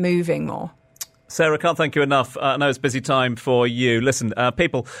just get moving more. Sarah, can't thank you enough. I know it's a busy time for you. Listen,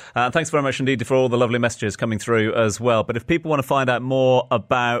 people, thanks very much indeed for all the lovely messages coming through as well. But if people want to find out more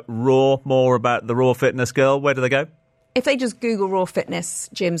about Raw, more about the Raw Fitness girl, where do they go? If they just Google Raw Fitness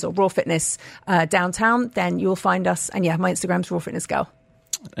gyms or Raw Fitness downtown, then you'll find us. And yeah, my Instagram's Raw Fitness Girl.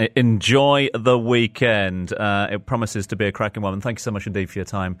 Enjoy the weekend. It promises to be a cracking one. And thank you so much indeed for your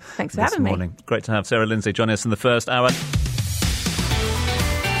time. Thanks for having me. Great to have Sarah Lindsay joining us in the first hour.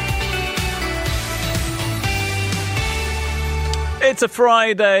 It's a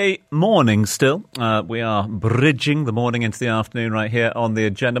Friday morning still. We are bridging the morning into the afternoon right here on The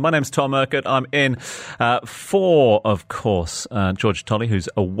Agenda. My name's Tom Urquhart. I'm in for, of course, George Tolley, who's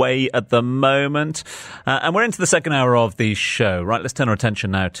away at the moment. And we're into the second hour of the show. Right, let's turn our attention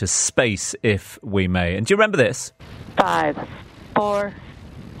now to space, if we may. And do you remember this? 5, 4,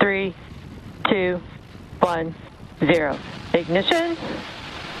 3, 2, 1, 0. Ignition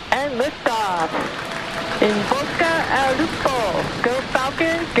and liftoff. In Bosca al Lupo. Go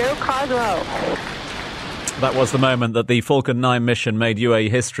Falcon, go Cosmo. That was the moment that the Falcon 9 mission made UAE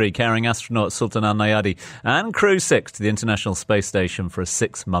history, carrying astronaut Sultan Al Nayadi and Crew 6 to the International Space Station for a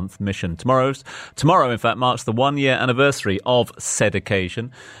 6-month mission. Tomorrow, in fact, marks the 1-year anniversary of said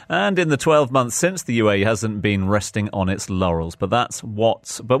occasion. And in the 12 months since, the UAE hasn't been resting on its laurels. But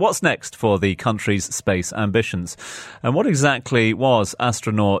what's next for the country's space ambitions? And what exactly was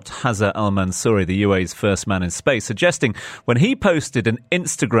astronaut Hazza Al Mansouri, the UAE's first man in space, suggesting when he posted an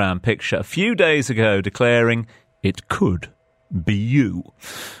Instagram picture a few days ago declaring it could be you?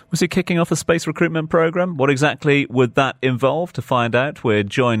 Was he kicking off a space recruitment program? What exactly would that involve? To find out, we're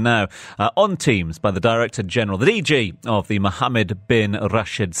joined now on Teams by the Director General, the DG of the Mohammed bin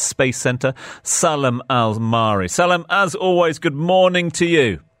Rashid Space Centre, Salam Al-Mari. Salam, as always, good morning to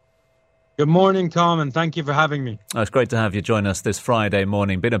you. Good morning, Tom, and thank you for having me. Oh, it's great to have you join us this Friday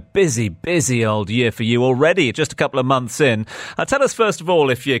morning. Been a busy old year for you already, just a couple of months in. Tell us, first of all,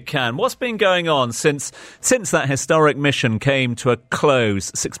 if you can, what's been going on since that historic mission came to a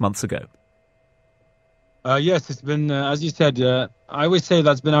close 6 months ago? Yes, it's been, as you said, I always say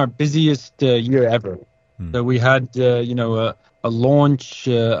that's been our busiest year ever. So we had, a launch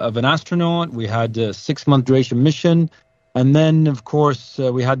of an astronaut. We had a 6-month duration mission. And then, of course,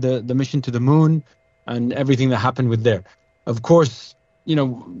 we had the mission to the moon and everything that happened with there. Of course,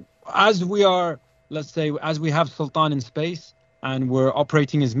 as we have Sultan in space and we're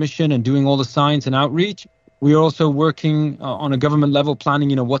operating his mission and doing all the science and outreach, we are also working on a government level,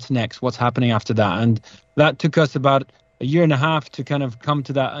 planning, what's next, what's happening after that. And that took us about a year and a half to kind of come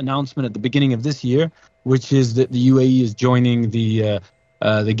to that announcement at the beginning of this year, which is that the UAE is joining the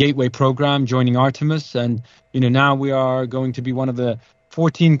Gateway program, joining Artemis. And, now we are going to be one of the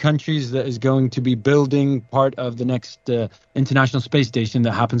 14 countries that is going to be building part of the next International Space Station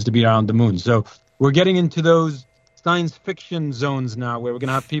that happens to be around the moon. So we're getting into those science fiction zones now where we're going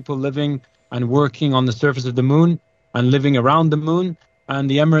to have people living and working on the surface of the moon. and living around the moon. And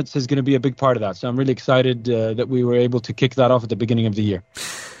the Emirates is going to be a big part of that. So I'm really excited that we were able to kick that off at the beginning of the year.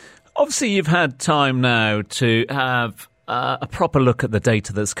 Obviously, you've had time now to have a proper look at the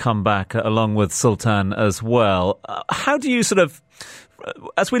data that's come back, along with Sultan as well. How do you sort of,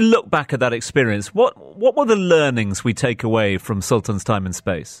 as we look back at that experience, what were the learnings we take away from Sultan's time in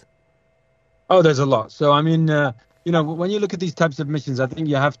space? Oh, there's a lot. So, I mean, when you look at these types of missions, I think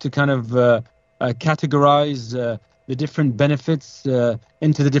you have to kind of categorize the different benefits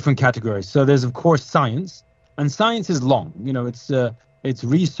into the different categories. So there's, of course, science. And science is long. It's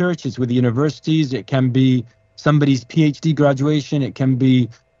research. It's with the universities. It can be somebody's PhD graduation. It can be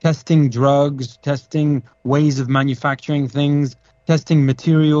testing drugs, testing ways of manufacturing things, testing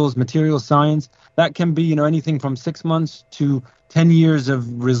materials, material science. That can be, anything from 6 months to 10 years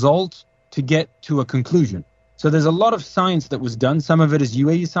of results to get to a conclusion. So there's a lot of science that was done. Some of it is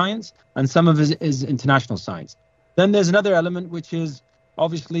UAE science and some of it is international science. Then there's another element, which is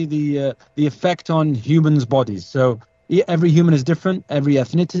obviously the effect on humans' bodies. So every human is different. Every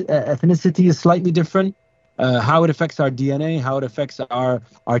ethnicity is slightly different. How it affects our DNA, how it affects our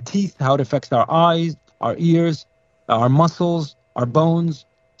teeth, how it affects our eyes, our ears, our muscles, our bones.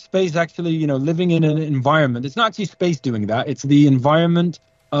 Space actually, living in an environment. It's not actually space doing that. It's the environment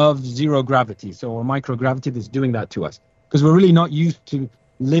of zero gravity, or microgravity, that's doing that to us. Because we're really not used to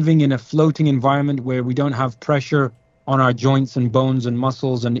living in a floating environment where we don't have pressure on our joints and bones and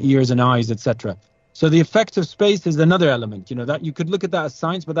muscles and ears and eyes, etc. So the effect of space is another element, that you could look at that as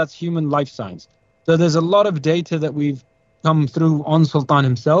science, but that's human life science. So there's a lot of data that we've come through on Sultan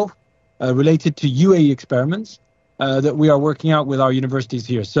himself related to UAE experiments that we are working out with our universities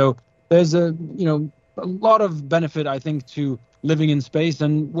here. So there's a lot of benefit, I think, to living in space,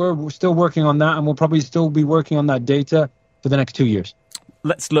 and we're still working on that, and we'll probably still be working on that data for the next 2 years.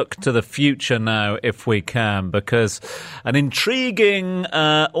 Let's look to the future now, if we can, because an intriguing,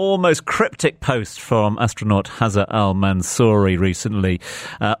 almost cryptic post from astronaut Hazza Al Mansouri recently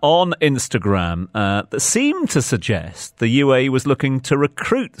on Instagram that seemed to suggest the UAE was looking to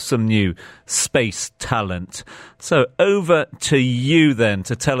recruit some new space talent. So over to you then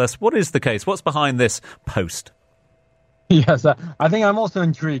to tell us what is the case, what's behind this post. Yes, I think I'm also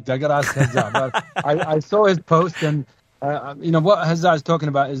intrigued. I got to ask Hazza. But I saw his post, and what Hazza is talking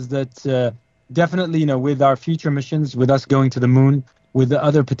about is that definitely, with our future missions, with us going to the moon, with the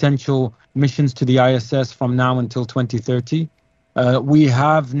other potential missions to the ISS from now until 2030, we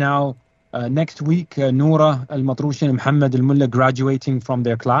have now next week Noura Al-Matrushin and Mohammed Al-Mullah graduating from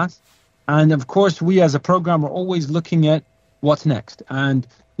their class. And of course, we as a program are always looking at what's next. And,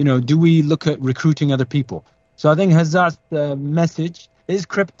 do we look at recruiting other people? So I think Hazza's message is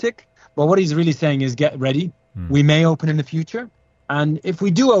cryptic, but what he's really saying is get ready. We may open in the future. And if we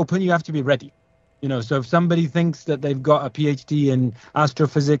do open, you have to be ready. So if somebody thinks that they've got a PhD in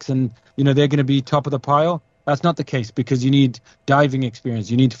astrophysics and, they're going to be top of the pile, that's not the case, because you need diving experience.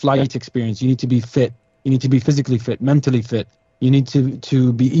 You need flight experience. You need to be fit. You need to be physically fit, mentally fit. You need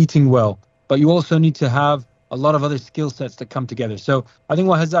to be eating well. But you also need to have a lot of other skill sets that come together. So I think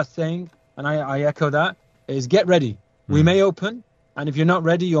what Hazza's saying, and I echo that, is get ready. We may open, and if you're not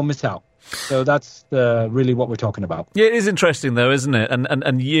ready, you'll miss out. So that's really what we're talking about. Yeah, it is interesting, though, isn't it?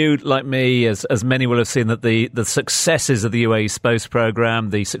 And you, like me, as many will have seen, that the successes of the UAE space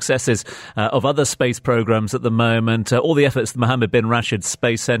program, the successes of other space programs at the moment, all the efforts of the Mohammed bin Rashid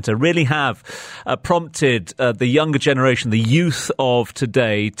Space Centre really have prompted the younger generation, the youth of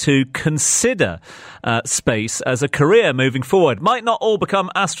today, to consider space as a career moving forward. Might not all become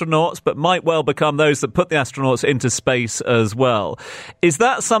astronauts, but might well become those that put the astronauts into space as well. Is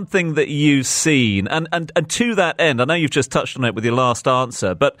that something that you've seen? And to that end, I know you've just touched on it with your last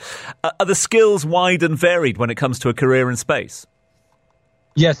answer, but are the skills wide and varied when it comes to a career in space?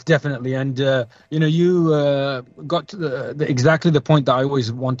 Yes, definitely. And, you got to exactly the point that I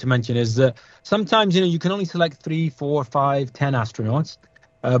always want to mention is that sometimes, you can only select 3, 4, 5, 10 astronauts,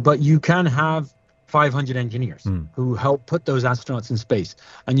 but you can have 500 engineers who help put those astronauts in space.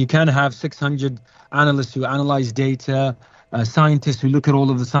 And you can have 600 analysts who analyze data, scientists who look at all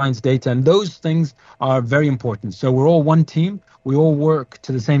of the science data. And those things are very important. So we're all one team. We all work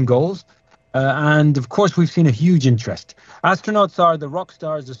to the same goals. And of course, we've seen a huge interest. Astronauts are the rock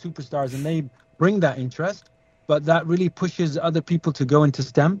stars, the superstars, and they bring that interest. But that really pushes other people to go into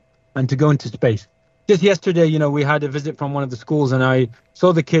STEM and to go into space. Just yesterday, we had a visit from one of the schools, and I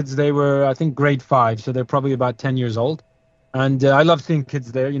saw the kids. They were, I think, grade 5, so they're probably about 10 years old. And I love seeing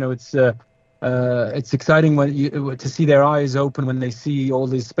kids there. It's exciting to see their eyes open when they see all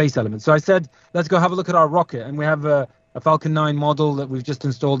these space elements. So I said, let's go have a look at our rocket. And we have a Falcon 9 model that we've just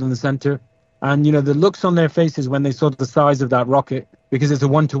installed in the center. And, you know, the looks on their faces when they saw the size of that rocket, because it's a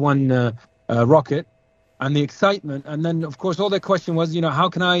 1-to-1 rocket, and the excitement. And then, of course, all their question was, you know, how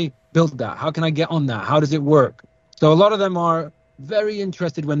can I build that? How can I get on that? How does it work? So a lot of them are very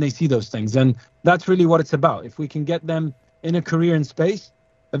interested when they see those things. And that's really what it's about. If we can get them in a career in space,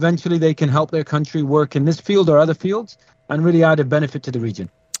 eventually they can help their country work in this field or other fields and really add a benefit to the region.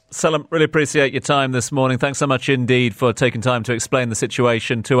 Salam, really appreciate your time this morning. Thanks so much indeed for taking time to explain the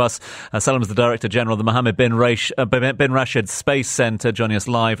situation to us. Salam is the Director General of the Mohammed bin Rashid Space Centre, joining us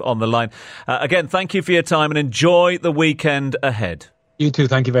live on the line. Again, thank you for your time and enjoy the weekend ahead. You too.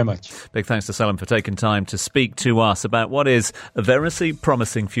 Thank you very much. Big thanks to Salam for taking time to speak to us about what is a very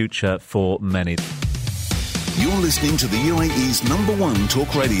promising future for many. You're listening to the UAE's #1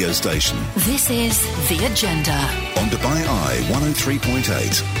 talk radio station. This is The Agenda. On Dubai Eye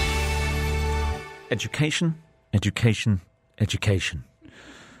 103.8. Education, education, education.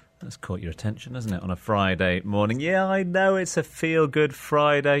 That's caught your attention, hasn't it, on a Friday morning? Yeah, I know it's a feel-good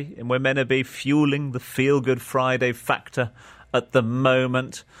Friday, and we're meant to be fueling the feel-good Friday factor at the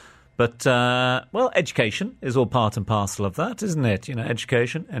moment. But, well, education is all part and parcel of that, isn't it? You know,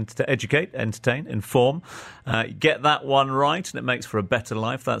 education, and to educate, entertain, inform. Get that one right, and it makes for a better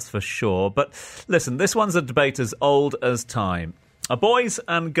life, that's for sure. But listen, this one's a debate as old as time. Are boys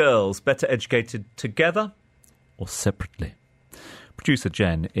and girls better educated together or separately? Producer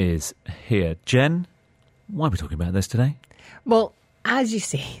Jen is here. Jen, why are we talking about this today? Well, as you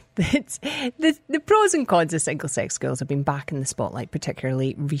say, the pros and cons of single-sex schools have been back in the spotlight,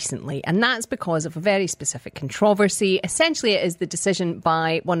 particularly recently, and that's because of a very specific controversy. Essentially, it is the decision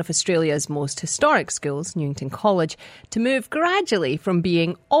by one of Australia's most historic schools, Newington College, to move gradually from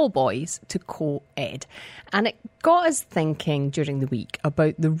being all boys to co-ed. And it got us thinking during the week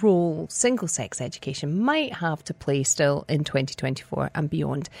about the role single-sex education might have to play still in 2024 and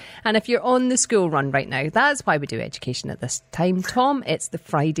beyond. And if you're on the school run right now, that's why we do education at this time, Tom. It's the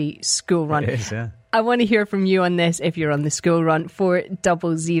Friday school run. It is, yeah. I want to hear from you on this if you're on the school run.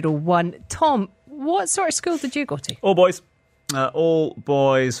 4001. Tom, what sort of school did you go to? All boys. All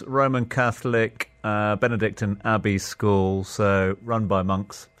boys, Roman Catholic, Benedictine Abbey school, so run by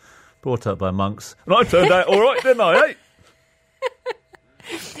monks. Brought up by monks. And I turned out all right, didn't I,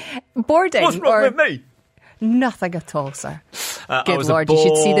 Boarding? What's wrong with me? Nothing at all, sir. Good Lord, you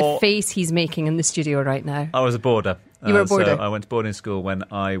should see the face he's making in the studio right now. I was a boarder. You were a boarder? So I went to boarding school when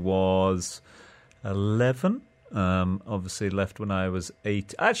I was 11. Obviously left when I was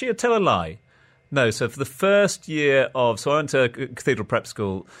 8. Actually, I'll tell a lie. No, so for the first year so I went to Cathedral Prep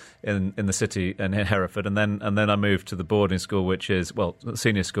School in the city in Hereford, and then I moved to the boarding school, which is, well,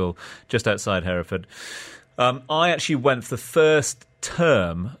 senior school just outside Hereford. I actually went for the first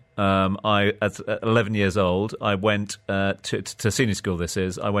term. At 11 years old, I went to senior school.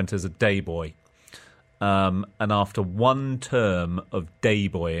 I went as a day boy. And after one term of day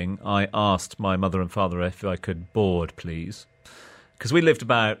boying, I asked my mother and father if I could board, please, because we lived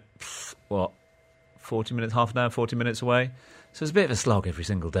about 40 minutes, half an hour, 40 minutes away. So it was a bit of a slog every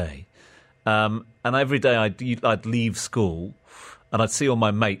single day. And every day I'd leave school and I'd see all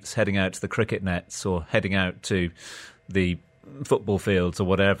my mates heading out to the cricket nets or heading out to the football fields or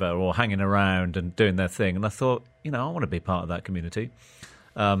whatever, or hanging around and doing their thing. And I thought, I want to be part of that community.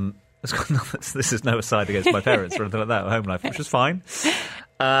 This is no aside against my parents or anything like that, home life, which is fine.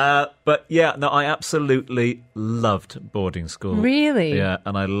 But yeah, no, I absolutely loved boarding school. Really? Yeah,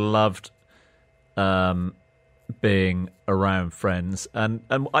 and I loved being around friends, and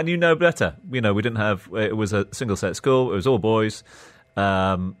I knew no better. We didn't have. It was a single sex school. It was all boys.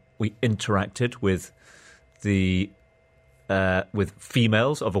 We interacted with with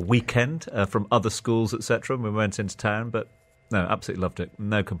females of a weekend from other schools, etc. We went into town, but no, absolutely loved it.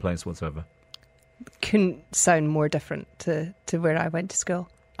 No complaints whatsoever. Couldn't sound more different to where I went to school.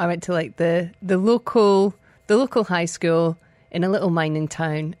 I went to like the local high school in a little mining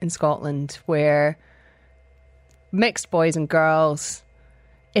town in Scotland, where mixed boys and girls.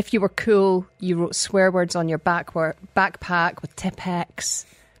 If you were cool, you wrote swear words on your backpack with Tipp-Ex.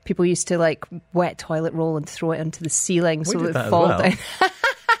 People used to like wet toilet roll and throw it into the ceiling so it would fall down.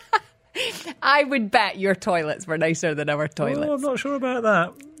 I would bet your toilets were nicer than our toilets. Oh, I'm not sure about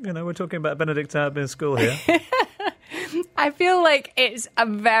that. We're talking about Benedict Abbey School here. I feel like it's a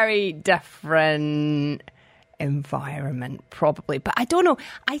very different environment, probably. But I don't know.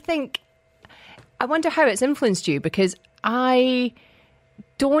 I wonder how it's influenced you, because I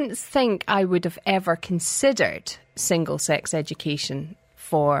don't think I would have ever considered single-sex education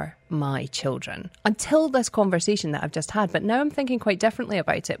for my children until this conversation that I've just had. But now I'm thinking quite differently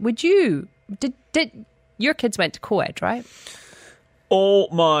about it. Would you? Did your kids went to co-ed, right? All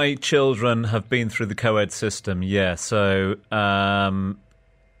my children have been through the co-ed system, yeah. So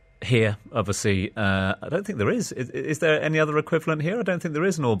here, obviously, I don't think there is. Is there any other equivalent here? I don't think there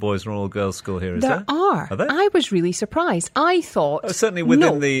is an all-boys or all-girls school here, is there? There are. Are there? I was really surprised. I thought... certainly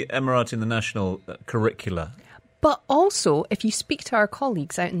within the Emirati and the national curricula. But also, if you speak to our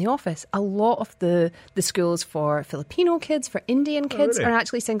colleagues out in the office, a lot of the schools for Filipino kids, for Indian kids, really? are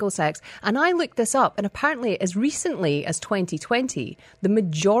actually single-sex. And I looked this up, and apparently as recently as 2020, the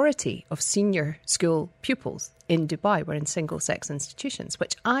majority of senior school pupils in Dubai were in single-sex institutions,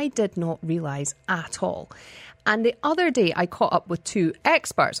 which I did not realise at all. And the other day, I caught up with two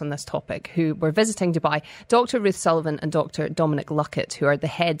experts on this topic who were visiting Dubai, Dr. Ruth Sullivan and Dr. Dominic Luckett, who are the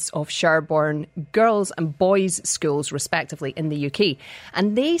heads of Sherborne girls' and boys' schools, respectively, in the UK.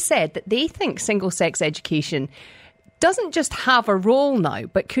 And they said that they think single-sex education doesn't just have a role now,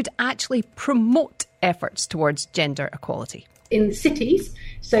 but could actually promote efforts towards gender equality. In cities,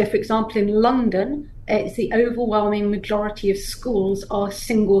 so for example in London, it's the overwhelming majority of schools are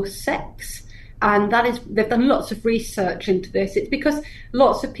single-sex. And they've done lots of research into this. It's because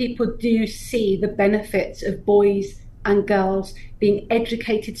lots of people do see the benefits of boys and girls being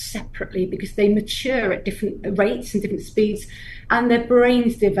educated separately because they mature at different rates and different speeds, and their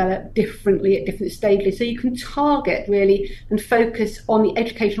brains develop differently at different stages. So you can target really and focus on the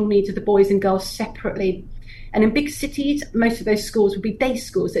educational needs of the boys and girls separately. And in big cities, most of those schools will be day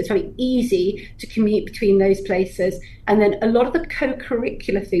schools, so it's very easy to commute between those places. And then a lot of the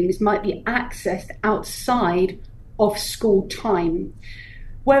co-curricular things might be accessed outside of school time.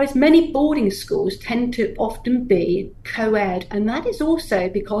 Whereas many boarding schools tend to often be co-ed, and that is also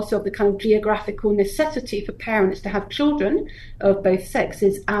because of the kind of geographical necessity for parents to have children of both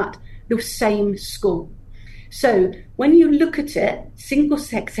sexes at the same school. So when you look at it,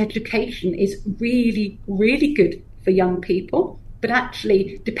 single-sex education is really, really good for young people. But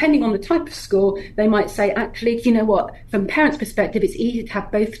actually, depending on the type of school, they might say, actually, you know what, from parents' perspective, it's easy to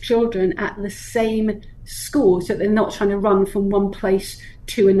have both children at the same school so they're not trying to run from one place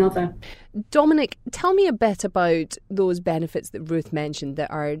to another. Dominic, tell me a bit about those benefits that Ruth mentioned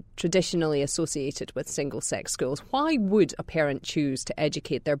that are traditionally associated with single-sex schools. Why would a parent choose to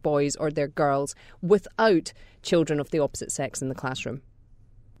educate their boys or their girls without children of the opposite sex in the classroom?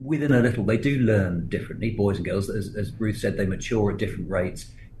 Within a little, they do learn differently, boys and girls. As Ruth said, they mature at different rates.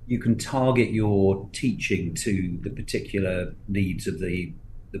 You can target your teaching to the particular needs of the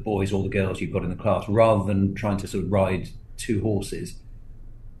boys or the girls you've got in the class, rather than trying to sort of ride two horses.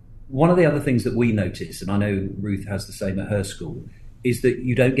 One of the other things that we notice, and I know Ruth has the same at her school, is that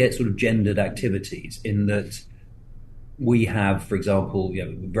you don't get sort of gendered activities, in that we have, for example,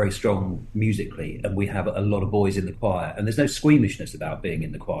 very strong musically, and we have a lot of boys in the choir, and there's no squeamishness about being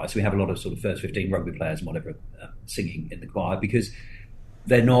in the choir. So we have a lot of sort of first 15 rugby players and whatever singing in the choir, because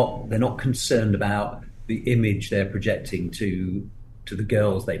they're not concerned about the image they're projecting to the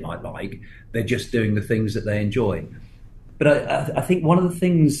girls they might like. They're just doing the things that they enjoy. But I think one of the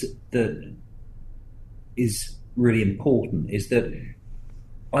things that is really important is that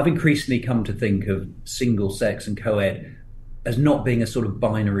I've increasingly come to think of single sex and co-ed as not being a sort of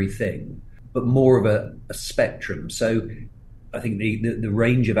binary thing, but more of a spectrum. So I think the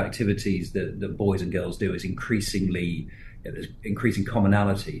range of activities that boys and girls do is increasingly, there's increasing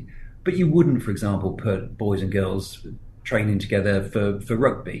commonality. But you wouldn't, for example, put boys and girls training together for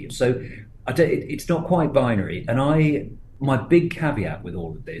rugby. So it's not quite binary. And my big caveat with all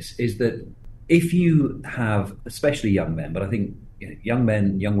of this is that if you have, especially young men, but I think young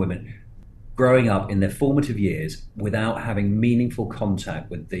men, young women, growing up in their formative years without having meaningful contact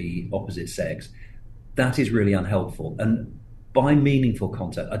with the opposite sex, that is really unhelpful. And by meaningful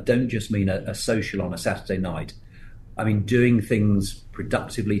contact, I don't just mean a social on a Saturday night. I mean doing things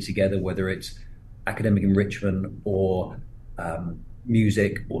productively together, whether it's academic enrichment or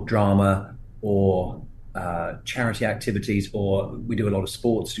music or drama or charity activities, or we do a lot of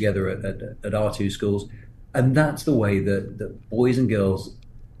sports together at our two schools. And that's the way that boys and girls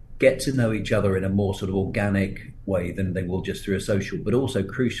get to know each other in a more sort of organic way than they will just through a social. But also,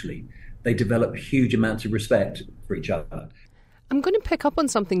 crucially, they develop huge amounts of respect for each other. I'm going to pick up on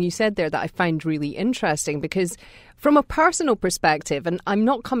something you said there that I find really interesting, because from a personal perspective, and I'm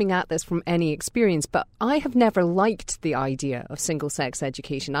not coming at this from any experience, but I have never liked the idea of single-sex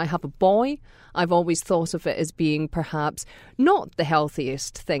education. I have a boy. I've always thought of it as being perhaps not the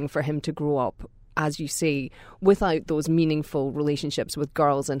healthiest thing for him to grow up, as you say, without those meaningful relationships with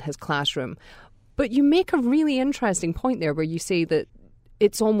girls in his classroom. But you make a really interesting point there where you say that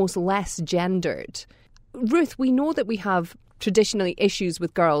it's almost less gendered. Ruth, we know that we have traditionally issues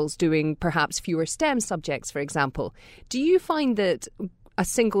with girls doing perhaps fewer STEM subjects, for example. Do you find that a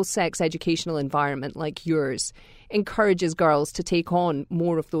single-sex educational environment like yours encourages girls to take on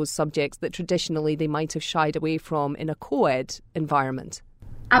more of those subjects that traditionally they might have shied away from in a co-ed environment?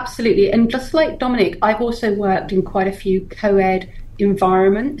 Absolutely. And just like Dominic, I've also worked in quite a few co-ed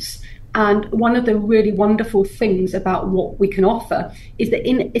environments. And one of the really wonderful things about what we can offer is that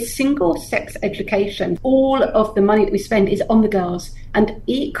in a single-sex education, all of the money that we spend is on the girls, and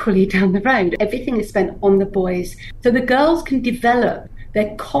equally down the road, everything is spent on the boys. So the girls can develop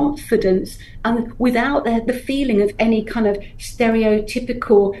their confidence and without the feeling of any kind of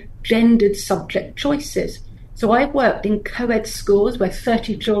stereotypical gendered subject choices. So I've worked in co-ed schools where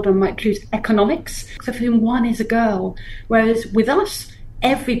 30 children might choose economics, of whom one is a girl, whereas with us,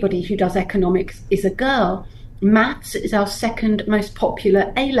 everybody who does economics is a girl. Maths is our second most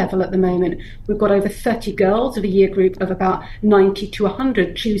popular A-level at the moment. We've got over 30 girls of a year group of about 90 to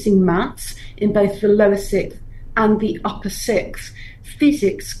 100 choosing maths in both the lower sixth and the upper sixth.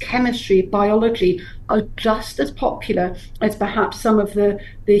 Physics, chemistry, biology are just as popular as perhaps some of the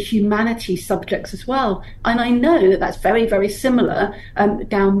humanities subjects as well. And I know that that's very, very similar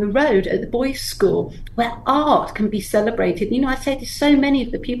down the road at the boys' school, where art can be celebrated. You know, I say to so many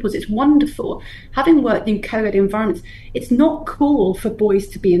of the pupils, it's wonderful. Having worked in co-ed environments, it's not cool for boys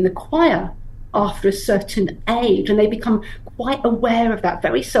to be in the choir after a certain age, and they become quite aware of that,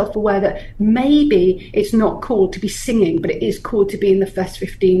 very self-aware that maybe it's not cool to be singing, but it is cool to be in the first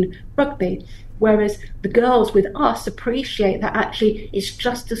 15 rugby. Whereas the girls with us appreciate that actually it's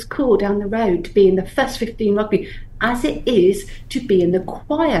just as cool down the road to be in the first 15 rugby as it is to be in the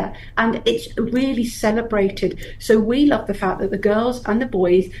choir, and it's really celebrated. So we love the fact that the girls and the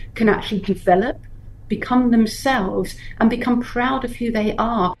boys can actually develop, become themselves, and become proud of who they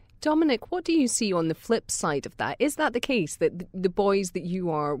are. Dominic, what do you see on the flip side of that? Is that the case, that the boys that you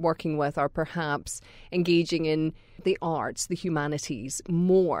are working with are perhaps engaging in the arts, the humanities,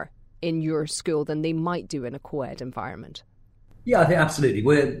 more in your school than they might do in a co-ed environment? Yeah, I think absolutely.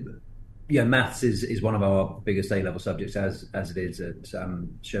 Maths is one of our biggest A-level subjects, as it is at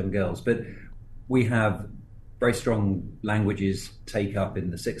Sherborne Girls. But we have very strong languages take up in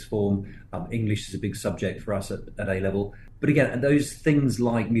the sixth form. English is a big subject for us at A-level. But again, those things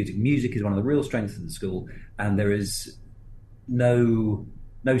like music is one of the real strengths of the school, and there is no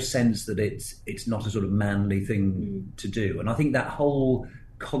sense that it's not a sort of manly thing to do. And I think that whole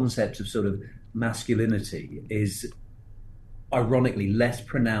concept of sort of masculinity is ironically less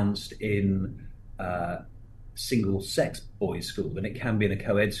pronounced in single-sex boys' school than it can be in a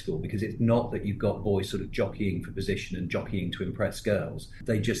co-ed school, because it's not that you've got boys sort of jockeying for position and jockeying to impress girls.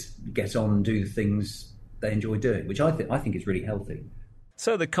 They just get on and do the things they enjoy doing, which I think is really healthy.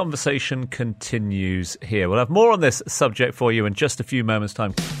 So the conversation continues here. We'll have more on this subject for you in just a few moments'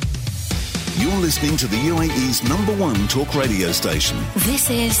 time. You're listening to the UAE's #1 talk radio station.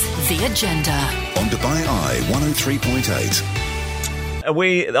 This is The Agenda On Dubai Eye 103.8.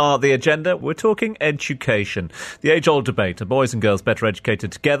 We are The Agenda. We're talking education. The age-old debate. Are boys and girls better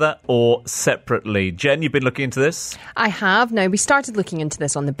educated together or separately? Jen, you've been looking into this? I have. Now, we started looking into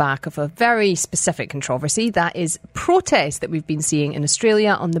this on the back of a very specific controversy. That is protest that we've been seeing in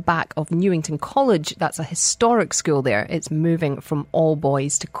Australia on the back of Newington College. That's a historic school there. It's moving from all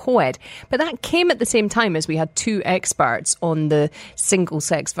boys to co-ed. But that came at the same time as we had two experts on the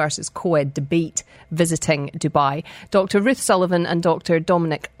single-sex versus co-ed debate visiting Dubai. Dr. Ruth Sullivan and Dr.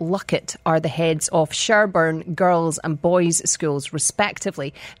 Dominic Luckett are the heads of Sherborne Girls and Boys Schools,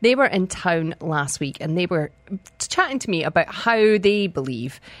 respectively. They were in town last week and they were chatting to me about how they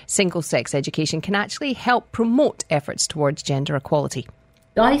believe single-sex education can actually help promote efforts towards gender equality.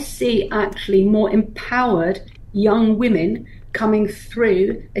 I see actually more empowered young women coming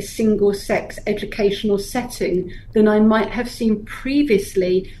through a single-sex educational setting than I might have seen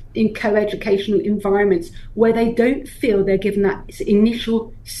previously in co-educational environments, where they don't feel they're given that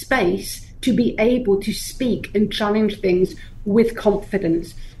initial space to be able to speak and challenge things with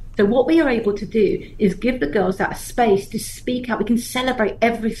confidence. So what we are able to do is give the girls that space to speak out. We can celebrate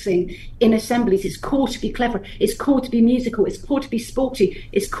everything in assemblies. It's cool to be clever. It's cool to be musical. It's cool to be sporty.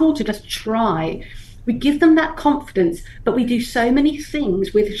 It's cool to just try. We give them that confidence, but we do so many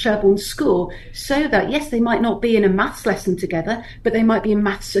things with Sherborne School so that, yes, they might not be in a maths lesson together, but they might be in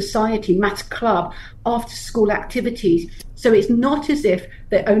maths society, maths club, after school activities. So it's not as if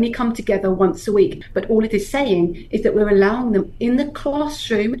they only come together once a week, but all it is saying is that we're allowing them in the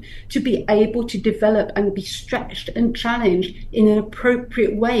classroom to be able to develop and be stretched and challenged in an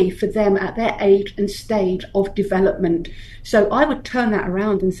appropriate way for them at their age and stage of development. So I would turn that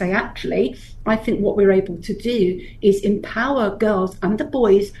around and say, actually, I think what we're able to do is empower girls and the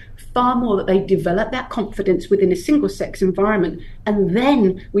boys far more, that they develop that confidence within a single-sex environment, and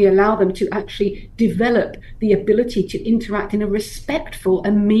then we allow them to actually develop the ability to interact in a respectful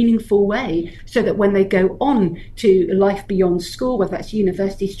and meaningful way, so that when they go on to life beyond school, whether that's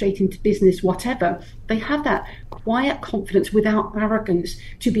university, straight into business, whatever, they have that quiet confidence without arrogance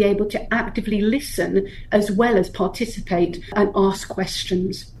to be able to actively listen as well as participate and ask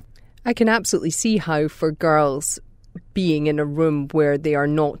questions. I can absolutely see how for girls, being in a room where they are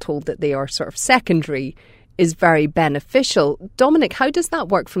not told that they are sort of secondary is very beneficial. Dominic, how does that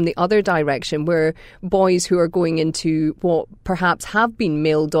work from the other direction, where boys who are going into what perhaps have been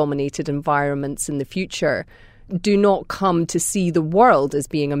male-dominated environments in the future do not come to see the world as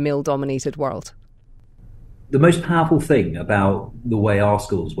being a male-dominated world? The most powerful thing about the way our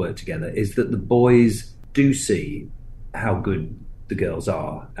schools work together is that the boys do see how good the girls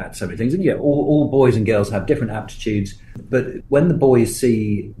are at so many things. And all boys and girls have different aptitudes, but when the boys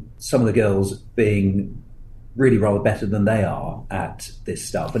see some of the girls being really rather better than they are at this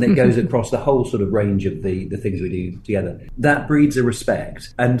stuff, and it goes across the whole sort of range of the things we do together, that breeds a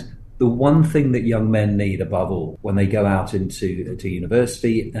respect. And the one thing that young men need above all when they go out into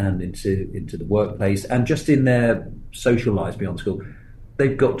university and into the workplace and just in their social lives beyond school,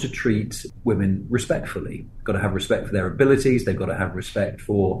 they've got to treat women respectfully. Got to have respect for their abilities. They've got to have respect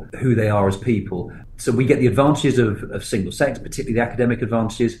for who they are as people. So we get the advantages of single sex, particularly the academic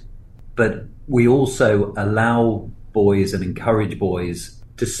advantages, but we also allow boys and encourage boys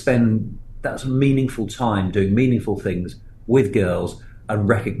to spend that sort of meaningful time doing meaningful things with girls, and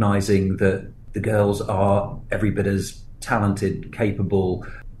recognising that the girls are every bit as talented, capable,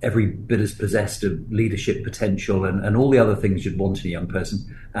 every bit as possessed of leadership potential and all the other things you'd want in a young person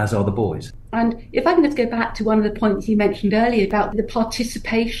as are the boys. And if I can just go back to one of the points you mentioned earlier about the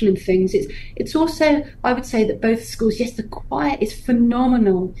participation in things, it's also, I would say that both schools, yes, the quiet is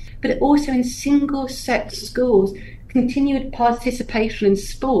phenomenal, but also in single-sex schools, continued participation in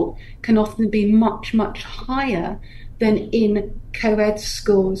sport can often be much, much higher than in co-ed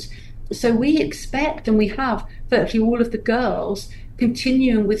schools. So we expect, and we have virtually all of the girls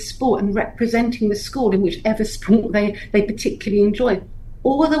continuing with sport and representing the school in whichever sport they particularly enjoy,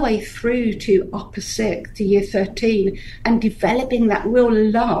 all the way through to upper sixth, to year 13, and developing that real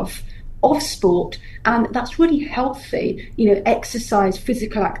love of sport. And that's really healthy, exercise,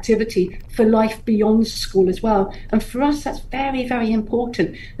 physical activity for life beyond school as well. And for us, that's very, very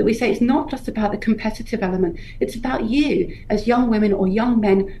important that we say it's not just about the competitive element. It's about you as young women or young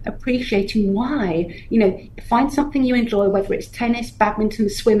men appreciating why, find something you enjoy, whether it's tennis, badminton,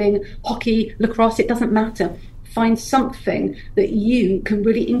 swimming, hockey, lacrosse, it doesn't matter. Find something that you can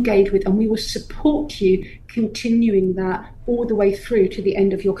really engage with, and we will support you continuing that all the way through to the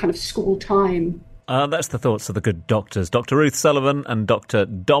end of your kind of school time. That's the thoughts of the good doctors, Dr. Ruth Sullivan and Dr.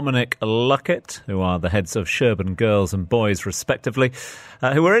 Dominic Luckett, who are the heads of Sherborne Girls and Boys, respectively,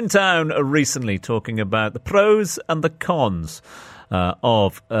 who were in town recently talking about the pros and the cons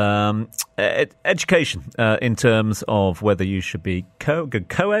of education in terms of whether you should be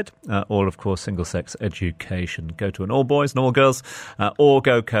co-ed or, of course, single-sex education. Go to an all-boys and all-girls or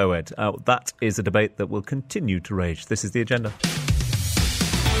go co-ed. That is a debate that will continue to rage. This is The Agenda.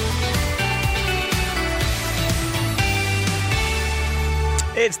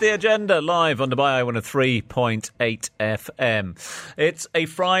 It's The Agenda, live on Dubai 103.8 FM. It's a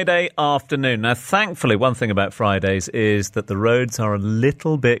Friday afternoon. Now, thankfully, one thing about Fridays is that the roads are a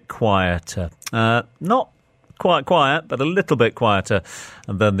little bit quieter. Not quite quiet, but a little bit quieter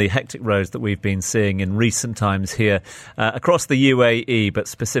than the hectic roads that we've been seeing in recent times here across the UAE, but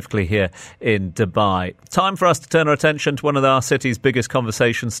specifically here in Dubai. Time for us to turn our attention to one of our city's biggest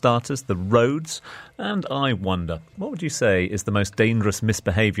conversation starters, the roads. And I wonder, what would you say is the most dangerous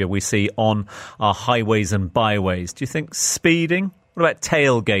misbehaviour we see on our highways and byways? Do you think speeding? What about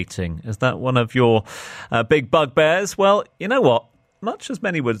tailgating? Is that one of your big bugbears? Well, you know what? Much as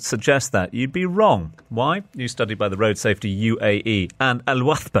many would suggest that, you'd be wrong. Why? New study by the Road Safety UAE and Al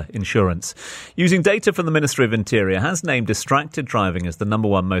Wathba Insurance, using data from the Ministry of Interior, has named distracted driving as the number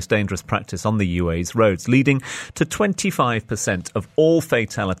one most dangerous practice on the UAE's roads, leading to 25% of all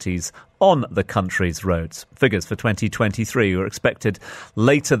fatalities on the country's roads. Figures for 2023 are expected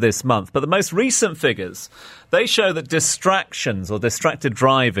later this month. But the most recent figures, they show that distractions or distracted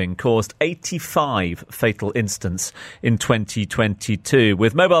driving caused 85 fatal incidents in 2022,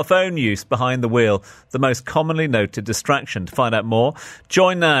 with mobile phone use behind the wheel the most commonly noted distraction. To find out more,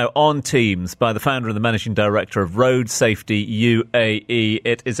 joined now on Teams by the founder and the managing director of Road Safety UAE.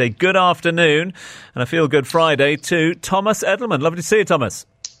 It is a good afternoon and a feel-good Friday to Thomas Edelman. Lovely to see you, Thomas.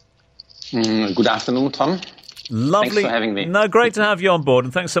 Good afternoon, Tom. Lovely. Thanks for having me. No, great to have you on board,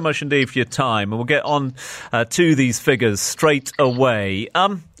 and thanks so much indeed for your time. And we'll get on to these figures straight away.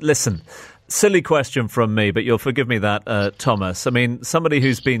 Listen, silly question from me, but you'll forgive me that, Thomas. I mean, somebody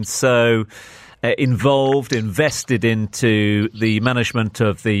who's been so invested into the management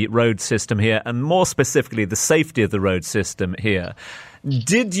of the road system here, and more specifically the safety of the road system here.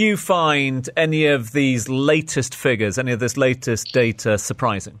 Did you find any of these latest figures, any of this latest data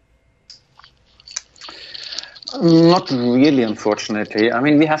surprising? Not really, unfortunately. I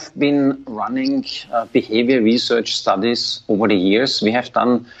mean, we have been running behavior research studies over the years. We have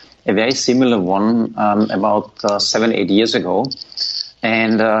done a very similar one about 7-8 years ago.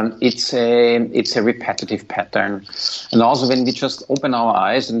 And it's a repetitive pattern. And also when we just open our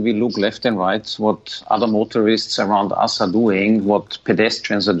eyes and we look left and right, what other motorists around us are doing, what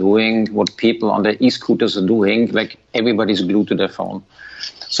pedestrians are doing, what people on their e-scooters are doing, like everybody's glued to their phone.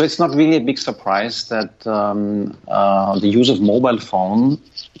 So it's not really a big surprise that the use of mobile phone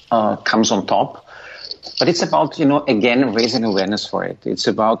comes on top. But it's about, again, raising awareness for it. It's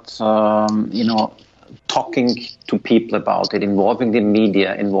about, talking to people about it, involving the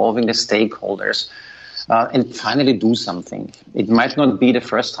media, involving the stakeholders, and finally do something. It might not be the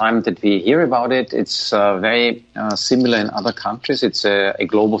first time that we hear about it. It's very similar in other countries. It's a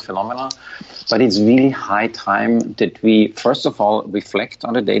global phenomenon. But it's really high time that we, first of all, reflect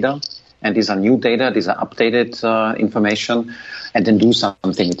on the data. And these are new data, these are updated information, and then do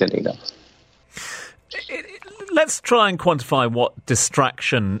something with the data. Let's try and quantify what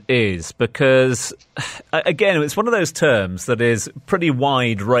distraction is, because, again, it's one of those terms that is pretty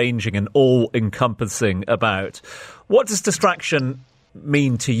wide-ranging and all-encompassing about. What does distraction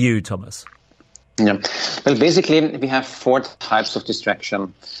mean to you, Thomas? Yeah. Well, basically, we have 4 types of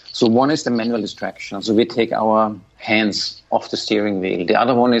distraction. So one is the manual distraction. So we take our hands off the steering wheel. The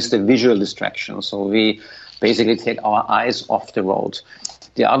other one is the visual distraction. So we basically take our eyes off the road.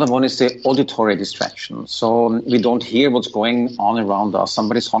 The other one is the auditory distraction. So we don't hear what's going on around us.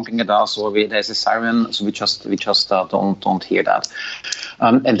 Somebody's honking at us, or there's a siren, so we just don't hear that.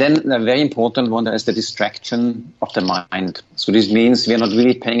 And then a very important one is the distraction of the mind. So this means we're not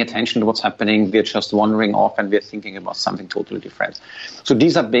really paying attention to what's happening. We're just wandering off and we're thinking about something totally different. So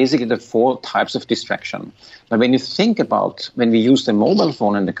these are basically the 4 types of distraction. Now, when you think about when we use the mobile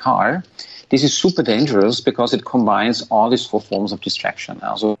phone in the car, this is super dangerous because it combines all these 4 forms of distraction.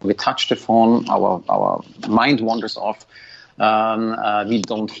 So we touch the phone, our mind wanders off. We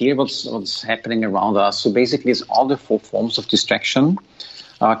don't hear what's happening around us. So basically, it's all the 4 forms of distraction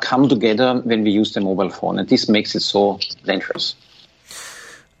come together when we use the mobile phone, and this makes it so dangerous.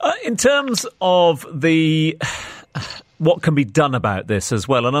 In terms of what can be done about this as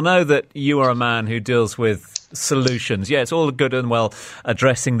well, and I know that you are a man who deals with solutions. Yeah, it's all good and well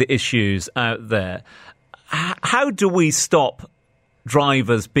addressing the issues out there. How do we stop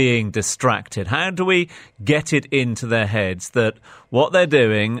drivers being distracted? How do we get it into their heads that what they're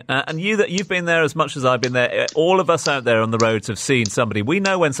doing, and you've been there as much as I've been there, all of us out there on the roads have seen somebody. We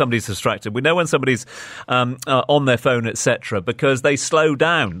know when somebody's distracted. We know when somebody's on their phone, etc., because they slow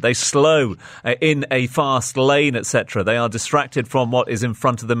down. They slow in a fast lane, etc. They are distracted from what is in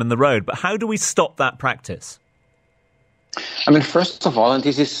front of them in the road. But how do we stop that practice? I mean, first of all, and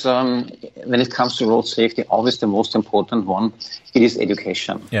this is, when it comes to road safety, always the most important one, it is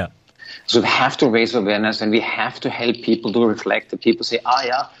education. Yeah. So we have to raise awareness and we have to help people to reflect. That people say,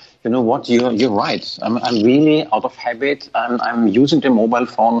 yeah, you know what, you're right. I'm really out of habit. I'm using the mobile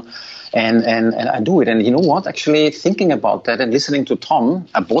phone and I do it. And you know what, actually thinking about that and listening to Tom,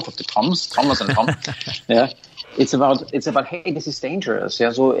 both of the Toms, Thomas and Tom, yeah. It's about, hey, this is dangerous.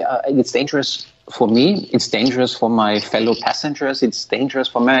 Yeah, so it's dangerous for me. It's dangerous for my fellow passengers. It's dangerous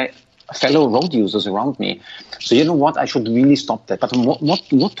for my fellow road users around me. So you know what? I should really stop that. But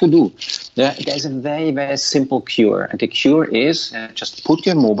what to do? There's a very, very simple cure. And the cure is just put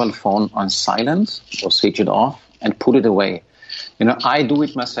your mobile phone on silent or switch it off and put it away. You know, I do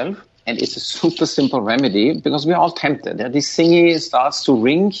it myself. And it's a super simple remedy because we're all tempted. This thingy starts to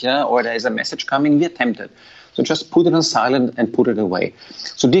ring, or there's a message coming, we're tempted. So just put it on silent and put it away.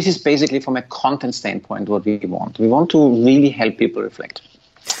 So this is basically from a content standpoint what we want. We want to really help people reflect.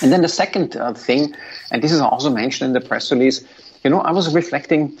 And then the second thing, and this is also mentioned in the press release, I was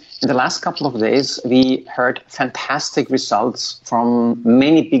reflecting in the last couple of days, we heard fantastic results from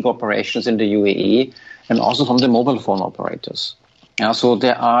many big operations in the UAE and also from the mobile phone operators. So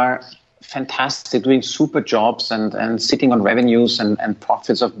they are fantastic, doing super jobs and sitting on revenues and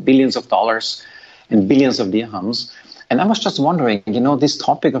profits of billions of dollars and billions of dirhams. And I was just wondering, this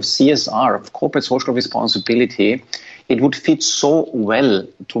topic of CSR, of corporate social responsibility, it would fit so well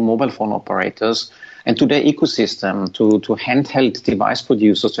to mobile phone operators and to their ecosystem, to handheld device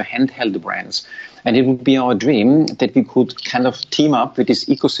producers, to handheld brands. And it would be our dream that we could kind of team up with this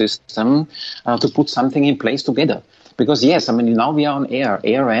ecosystem to put something in place together. Because yes, now we are on air.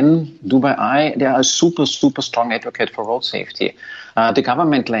 ARN, Dubai Eye, they are a super, super strong advocate for road safety. The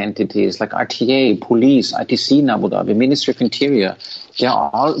governmental entities like RTA, police, ITC in Abu Dhabi, Ministry of Interior, they are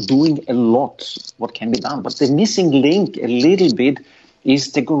all doing a lot what can be done. But the missing link a little bit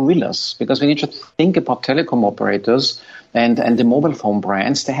is the gorillas, because we need to think about telecom operators and the mobile phone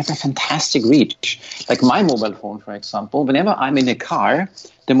brands. They have a fantastic reach. Like my mobile phone, for example, whenever I'm in a car,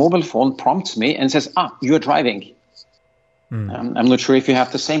 the mobile phone prompts me and says, you're driving. I'm not sure if you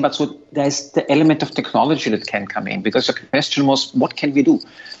have the same, but so there's the element of technology that can come in, because the question was, what can we do?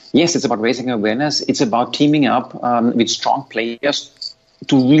 Yes, it's about raising awareness. It's about teaming up with strong players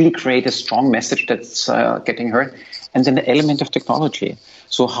to really create a strong message that's getting heard. And then the element of technology.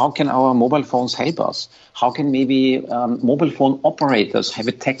 So how can our mobile phones help us? How can maybe mobile phone operators have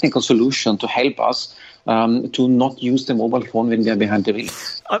a technical solution to help us to not use the mobile phone when we are behind the wheel?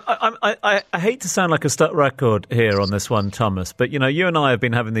 I hate to sound like a stuck record here on this one, Thomas, but, you and I have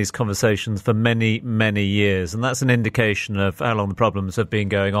been having these conversations for many, many years, and that's an indication of how long the problems have been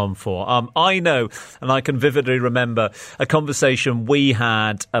going on for. I know, and I can vividly remember a conversation we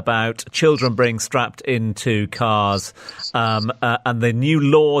had about children being strapped into cars and the new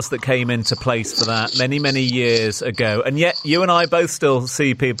laws that came into place for that many, many years ago. And yet you and I both still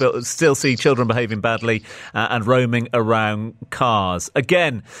see children behaving badly and roaming around cars.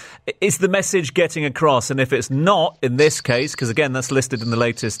 Again, is the message getting across? And if it's not, in this case, because again, that's listed in the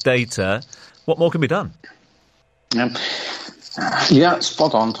latest data, what more can be done? Yeah,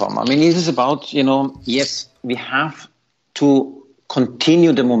 spot on, Tom. It is about, yes, we have to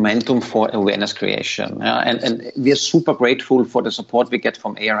continue the momentum for awareness creation. And we are super grateful for the support we get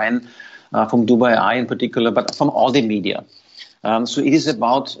from ARN, from Dubai Eye in particular, but from all the media. So it is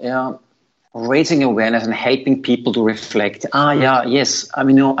about raising awareness and helping people to reflect. Yes,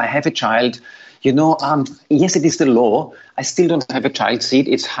 I have a child. Yes, it is the law. I still don't have a child seat.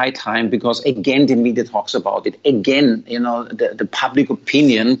 It's high time, because, again, the media talks about it. Again, the public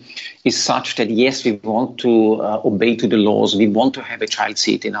opinion is such that, yes, we want to obey to the laws. We want to have a child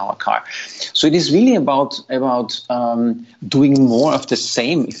seat in our car. So it is really about doing more of the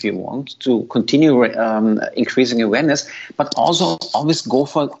same, if you want, to continue increasing awareness, but also always go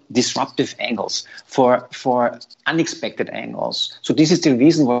for disruptive angles, for unexpected angles. So this is the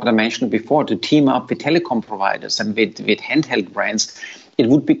reason what I mentioned before, to team up with telecom providers and with handheld brands. It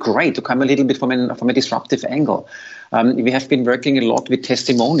would be great to come a little bit from a disruptive angle. We have been working a lot with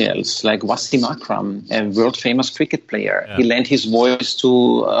testimonials, like Wasim Akram, a world-famous cricket player. Yeah. He lent his voice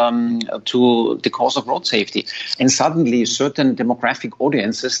to the cause of road safety. And suddenly certain demographic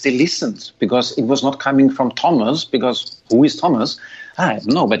audiences, they listened, because it was not coming from Thomas, because who is Thomas? I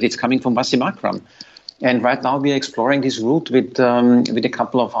don't know, but it's coming from Wasim Akram. And right now we are exploring this route with a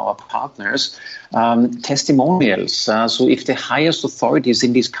couple of our partners, testimonials. So if the highest authorities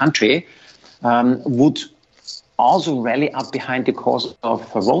in this country would also rally up behind the cause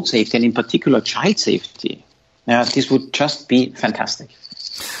of road safety, and in particular child safety, this would just be fantastic.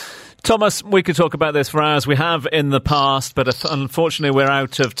 Thomas, we could talk about this for hours. We have in the past, but unfortunately we're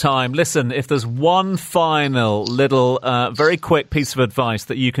out of time. Listen, if there's one final little, very quick piece of advice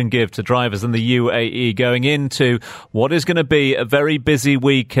that you can give to drivers in the UAE going into what is going to be a very busy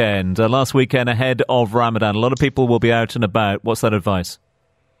weekend, last weekend ahead of Ramadan. A lot of people will be out and about. What's that advice?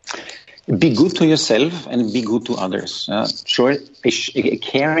 Be good to yourself and be good to others. Sure, a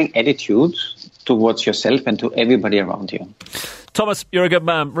caring attitude towards yourself and to everybody around you. Thomas, you're a good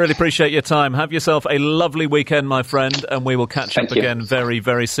man. Really appreciate your time. Have yourself a lovely weekend, my friend, and we will catch up again very,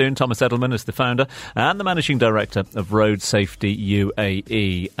 very soon. Thomas Edelman is the founder and the managing director of Road Safety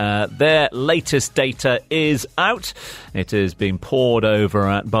UAE. Their latest data is out. It is being poured over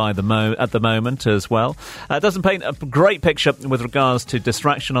at the moment as well. It doesn't paint a great picture with regards to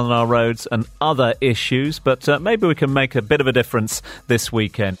distraction on our roads and other issues, but maybe we can make a bit of a difference this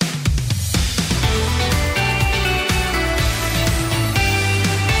weekend.